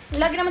to eh.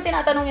 Lagi naman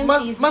tinatanong yung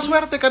CC.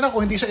 Maswerte ka na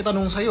kung hindi siya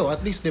itanong sa'yo.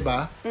 At least, di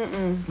ba?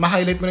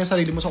 Ma-highlight mo na yung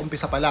sarili mo sa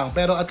umpisa pa lang.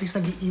 Pero at least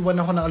nag-iiwan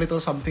ako ng a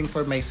little something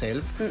for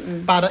myself.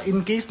 Para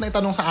in case na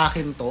itanong sa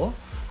akin to,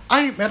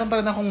 ay, meron pa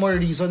rin akong more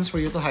reasons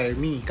for you to hire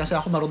me. Kasi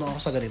ako marunong ako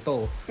sa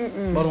ganito.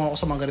 Marunong ako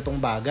sa mga ganitong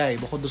bagay.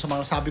 Bukod doon sa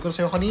mga sabi ko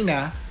sa'yo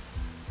kanina,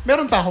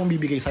 meron pa akong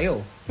bibigay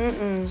sa'yo.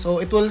 So,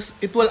 it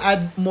will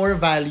add more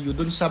value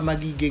dun sa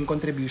magiging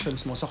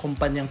contributions mo sa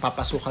kumpanyang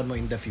papasukan mo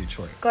in the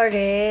future.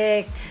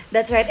 Correct.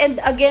 That's right.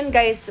 And again,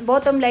 guys,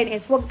 bottom line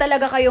is, wag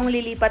talaga kayong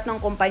lilipat ng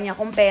kumpanya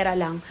kung pera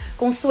lang,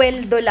 kung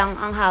sweldo lang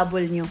ang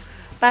habol nyo.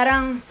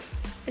 Parang,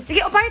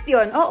 sige, part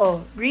yun.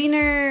 Oo.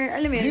 Greener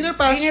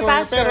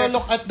pasture. Pero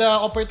look at the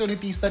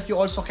opportunities that you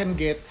also can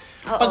get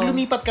pag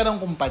lumipat ka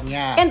ng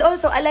kumpanya. And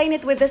also, align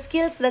it with the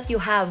skills that you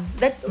have.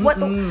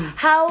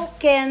 How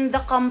can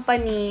the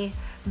company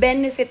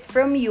benefit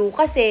from you?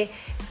 Kasi,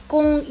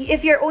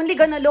 if you're only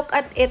gonna look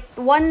at it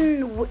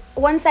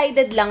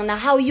one-sided lang na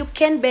how you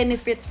can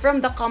benefit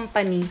from the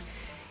company,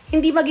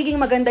 hindi magiging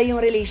maganda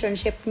yung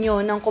relationship nyo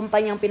ng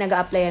kumpanyang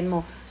pinag-a-applyan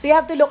mo. So, you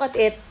have to look at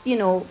it,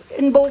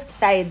 in both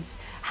sides.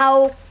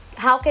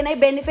 How can I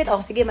benefit?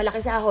 Sige,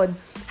 malaki sahod.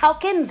 How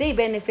can they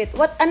benefit?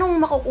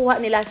 Anong makukuha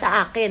nila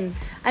sa akin?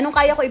 Anong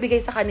kaya ko ibigay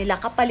sa kanila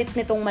kapalit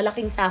nitong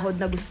malaking sahod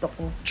na gusto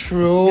ko?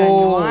 True.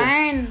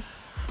 Ganon.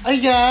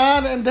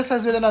 Ayan, and this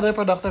has been another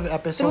productive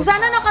episode. So,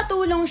 sana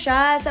nakatulong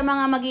siya sa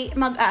mga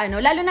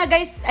lalo na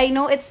guys, I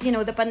know it's,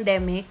 the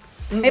pandemic.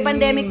 May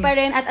pandemic pa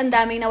rin at ang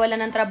daming nawalan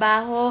ng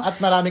trabaho. At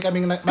marami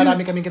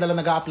kaming kilala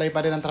nag-a-apply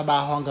pa rin ng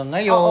trabaho hanggang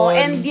ngayon. Oo,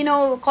 and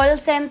call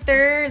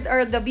center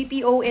or the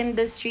BPO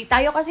industry.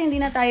 Tayo kasi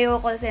hindi na tayo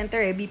call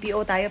center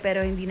BPO tayo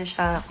pero hindi na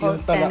siya call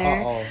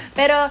center.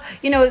 Pero,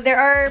 there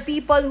are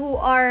people who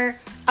are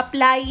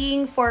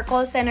applying for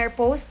call center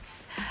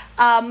posts.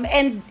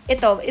 And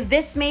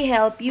this may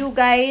help you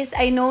guys.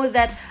 I know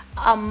that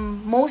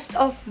most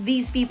of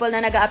these people na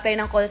nag-a-apply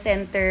ng call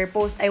center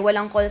post ay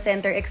walang call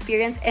center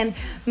experience and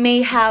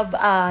may have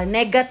a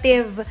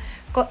negative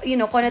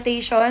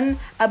connotation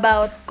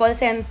about call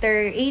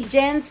center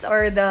agents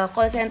or the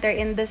call center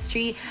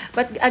industry.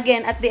 But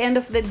again, at the end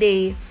of the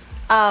day,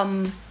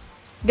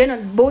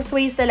 both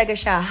ways talaga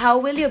siya. How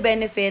will you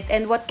benefit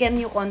and what can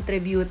you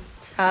contribute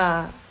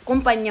sa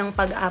kumpanyang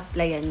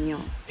pag-applyan nyo?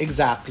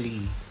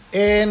 Exactly.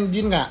 And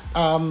yun nga,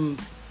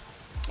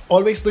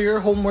 always do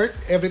your homework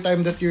every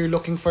time that you're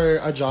looking for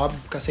a job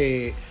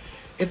kasi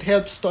it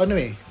helps to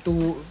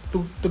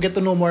get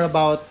to know more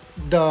about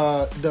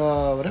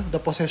the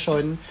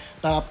position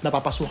na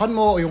napapasukan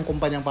mo o yung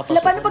kumpanyang papasukan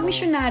mo. Paano pag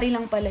missionary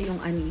lang pala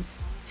yung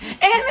anis?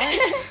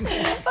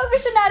 Pag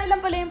missionary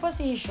lang pala yung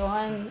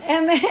position.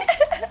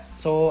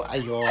 So,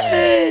 ayun.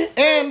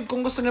 And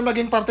kung gusto niyo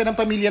maging parte ng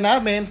pamilya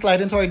namin,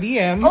 slide into our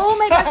DMs. Oh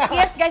my gosh,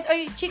 yes guys.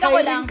 Oy, chika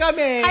ko lang.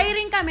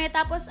 Hiring kami.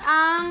 Tapos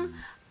ang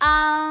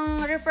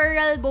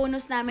referral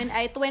bonus namin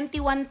ay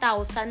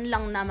 21,000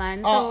 lang naman.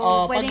 So,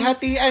 Oo, pwedeng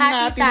paghatian hati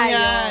natin tayo.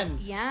 yan.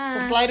 Yes.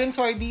 So, slide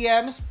into our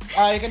DMs.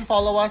 You can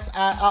follow us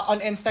on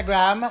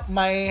Instagram.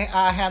 My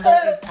handle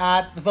is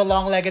at The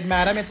Long-Legged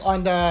Madam. It's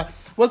on the...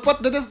 We'll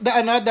put the sa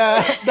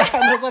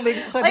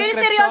link sa Ay, description.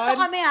 seryoso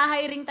kami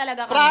hiring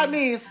talaga kami.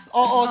 Promise.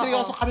 Oo,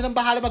 seryoso. Kami nang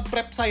bahala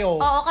mag-prep sa'yo.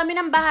 Oo, kami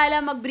nang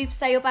bahala mag-brief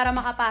sa'yo para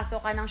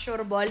makapasok ka ng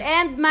Sureball.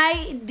 And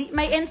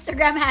my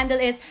Instagram handle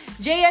is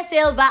Jaya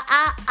Silva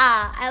AA.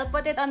 I'll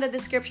put it on the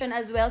description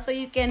as well so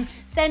you can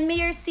send me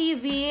your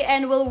CV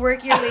and we'll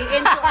work your way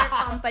into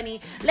our company.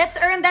 Let's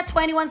earn that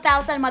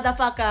 21,000,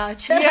 motherfucker.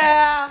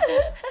 Yeah!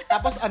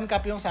 Tapos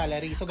uncap yung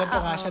salary. So,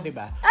 ganito nga siya, di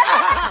ba?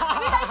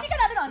 Chika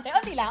natin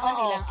onti lang.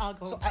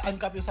 So,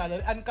 uncap yung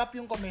salary. Uncap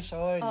yung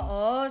commissions.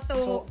 Oo,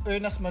 So,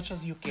 earn as much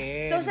as you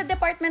can. So, sa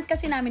department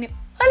kasi namin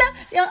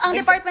ang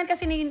department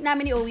kasi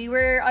namin ni OE,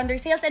 we're under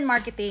sales and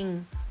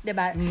marketing.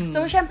 Diba?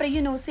 So, syempre,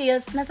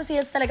 sales. Nasa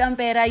sales talaga ang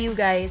pera, you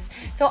guys.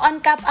 So,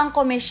 uncap ang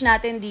commission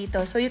natin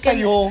dito. So, you can...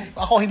 Sa'yo,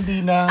 ako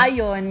hindi na.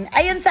 Ayun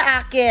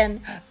sa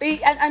akin.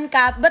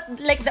 Uncap, but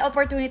like the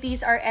opportunities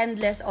are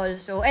endless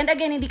also. And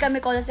again, hindi kami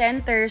call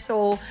center.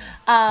 So,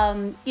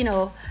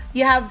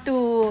 you have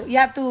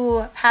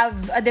to have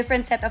a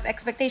different set of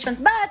expectations.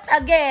 But,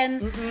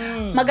 again,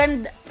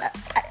 maganda...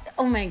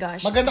 Oh my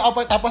gosh. Maganda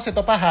offer. Tapos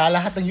ito pa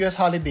lahat ng US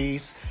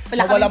holidays,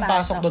 walang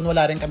pasok doon,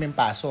 wala rin kaming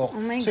pasok.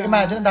 Oh my so God.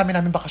 imagine, ang dami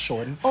namin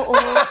bakasyon. Oo.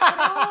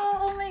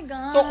 Oh my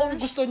gosh. So kung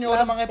gusto nyo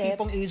ng mga Love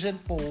tipong sets. agent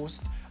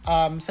post,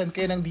 send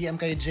kayo ng DM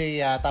kay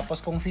Jaya.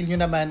 Tapos kung feel nyo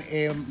naman,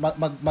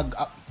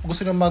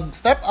 gusto nyo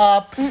mag-step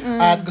up,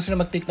 at gusto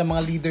nyo mag-take ng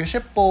mga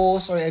leadership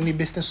posts or any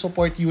business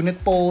support unit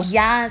posts,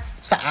 Yes.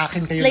 sa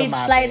akin kayo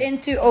lumapit. Slide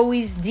into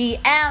always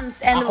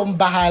DMs and Akong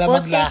bahala we'll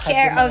maglakad take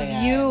care ng mga of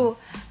yan. you.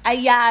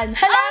 Ayan.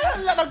 Hala.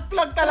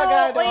 Nag-plug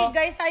talaga, no? Uy,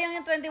 guys, sayang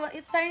yung 21.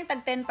 Sayang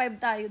tag 10.5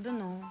 tayo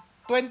dun, oh.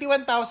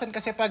 21,000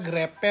 kasi pag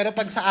rep, pero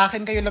pag sa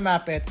akin kayo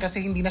lumapit,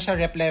 kasi hindi na siya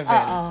rep level,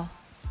 Oo.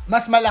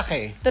 mas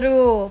malaki.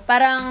 True.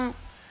 Parang,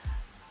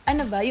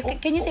 ano ba?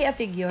 Can you say a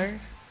figure?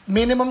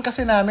 Minimum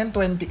kasi namin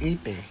 28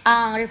 eh.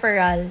 Ang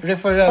referral.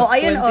 Referral, Oh,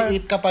 ayun,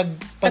 28 kapag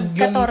Tag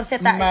yung 14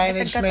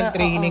 management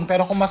training.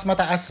 Pero kung mas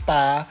mataas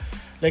pa,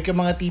 like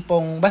yung mga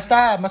tipong,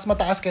 basta mas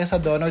mataas kaysa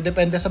doon or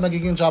depende sa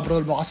magiging job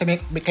role mo kasi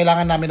may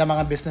kailangan namin ng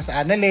mga business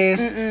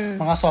analyst,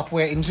 mga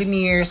software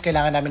engineers,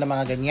 kailangan namin ng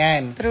mga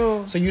ganyan.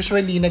 True. So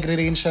usually,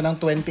 nagre-range siya ng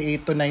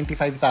 28 to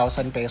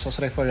 95,000 pesos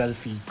referral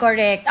fee.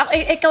 Correct.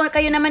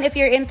 Kayo naman, if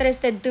you're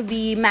interested to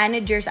be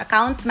managers,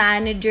 account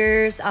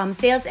managers,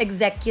 sales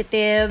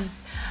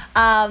executives,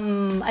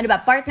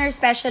 partner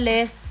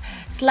specialists,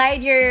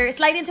 slide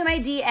into my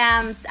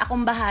DMs.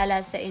 Akong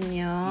bahala sa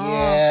inyo.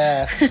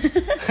 Yes.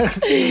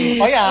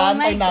 O yan,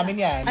 antayin namin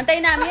yan.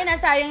 Antayin namin yan.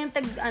 Sayang yung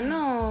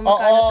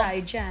magkano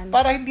tayo dyan.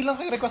 Para hindi lang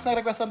kayo request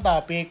ng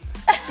topic,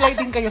 apply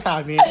din kayo sa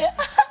amin.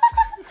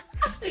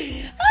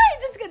 Ay,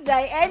 just gonna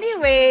die.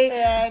 Anyway.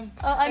 Ayan.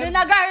 And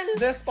girl?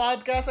 This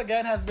podcast,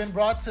 again, has been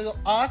brought to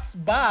us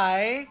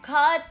by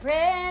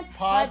Cutprint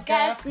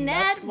Podcast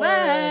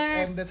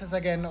Network. And this is,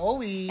 again,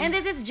 Owie. And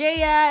this is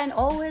Jaya. And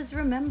always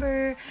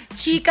remember,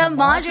 Chika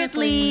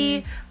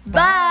moderately.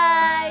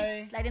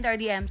 Bye! Slide into our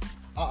DMs.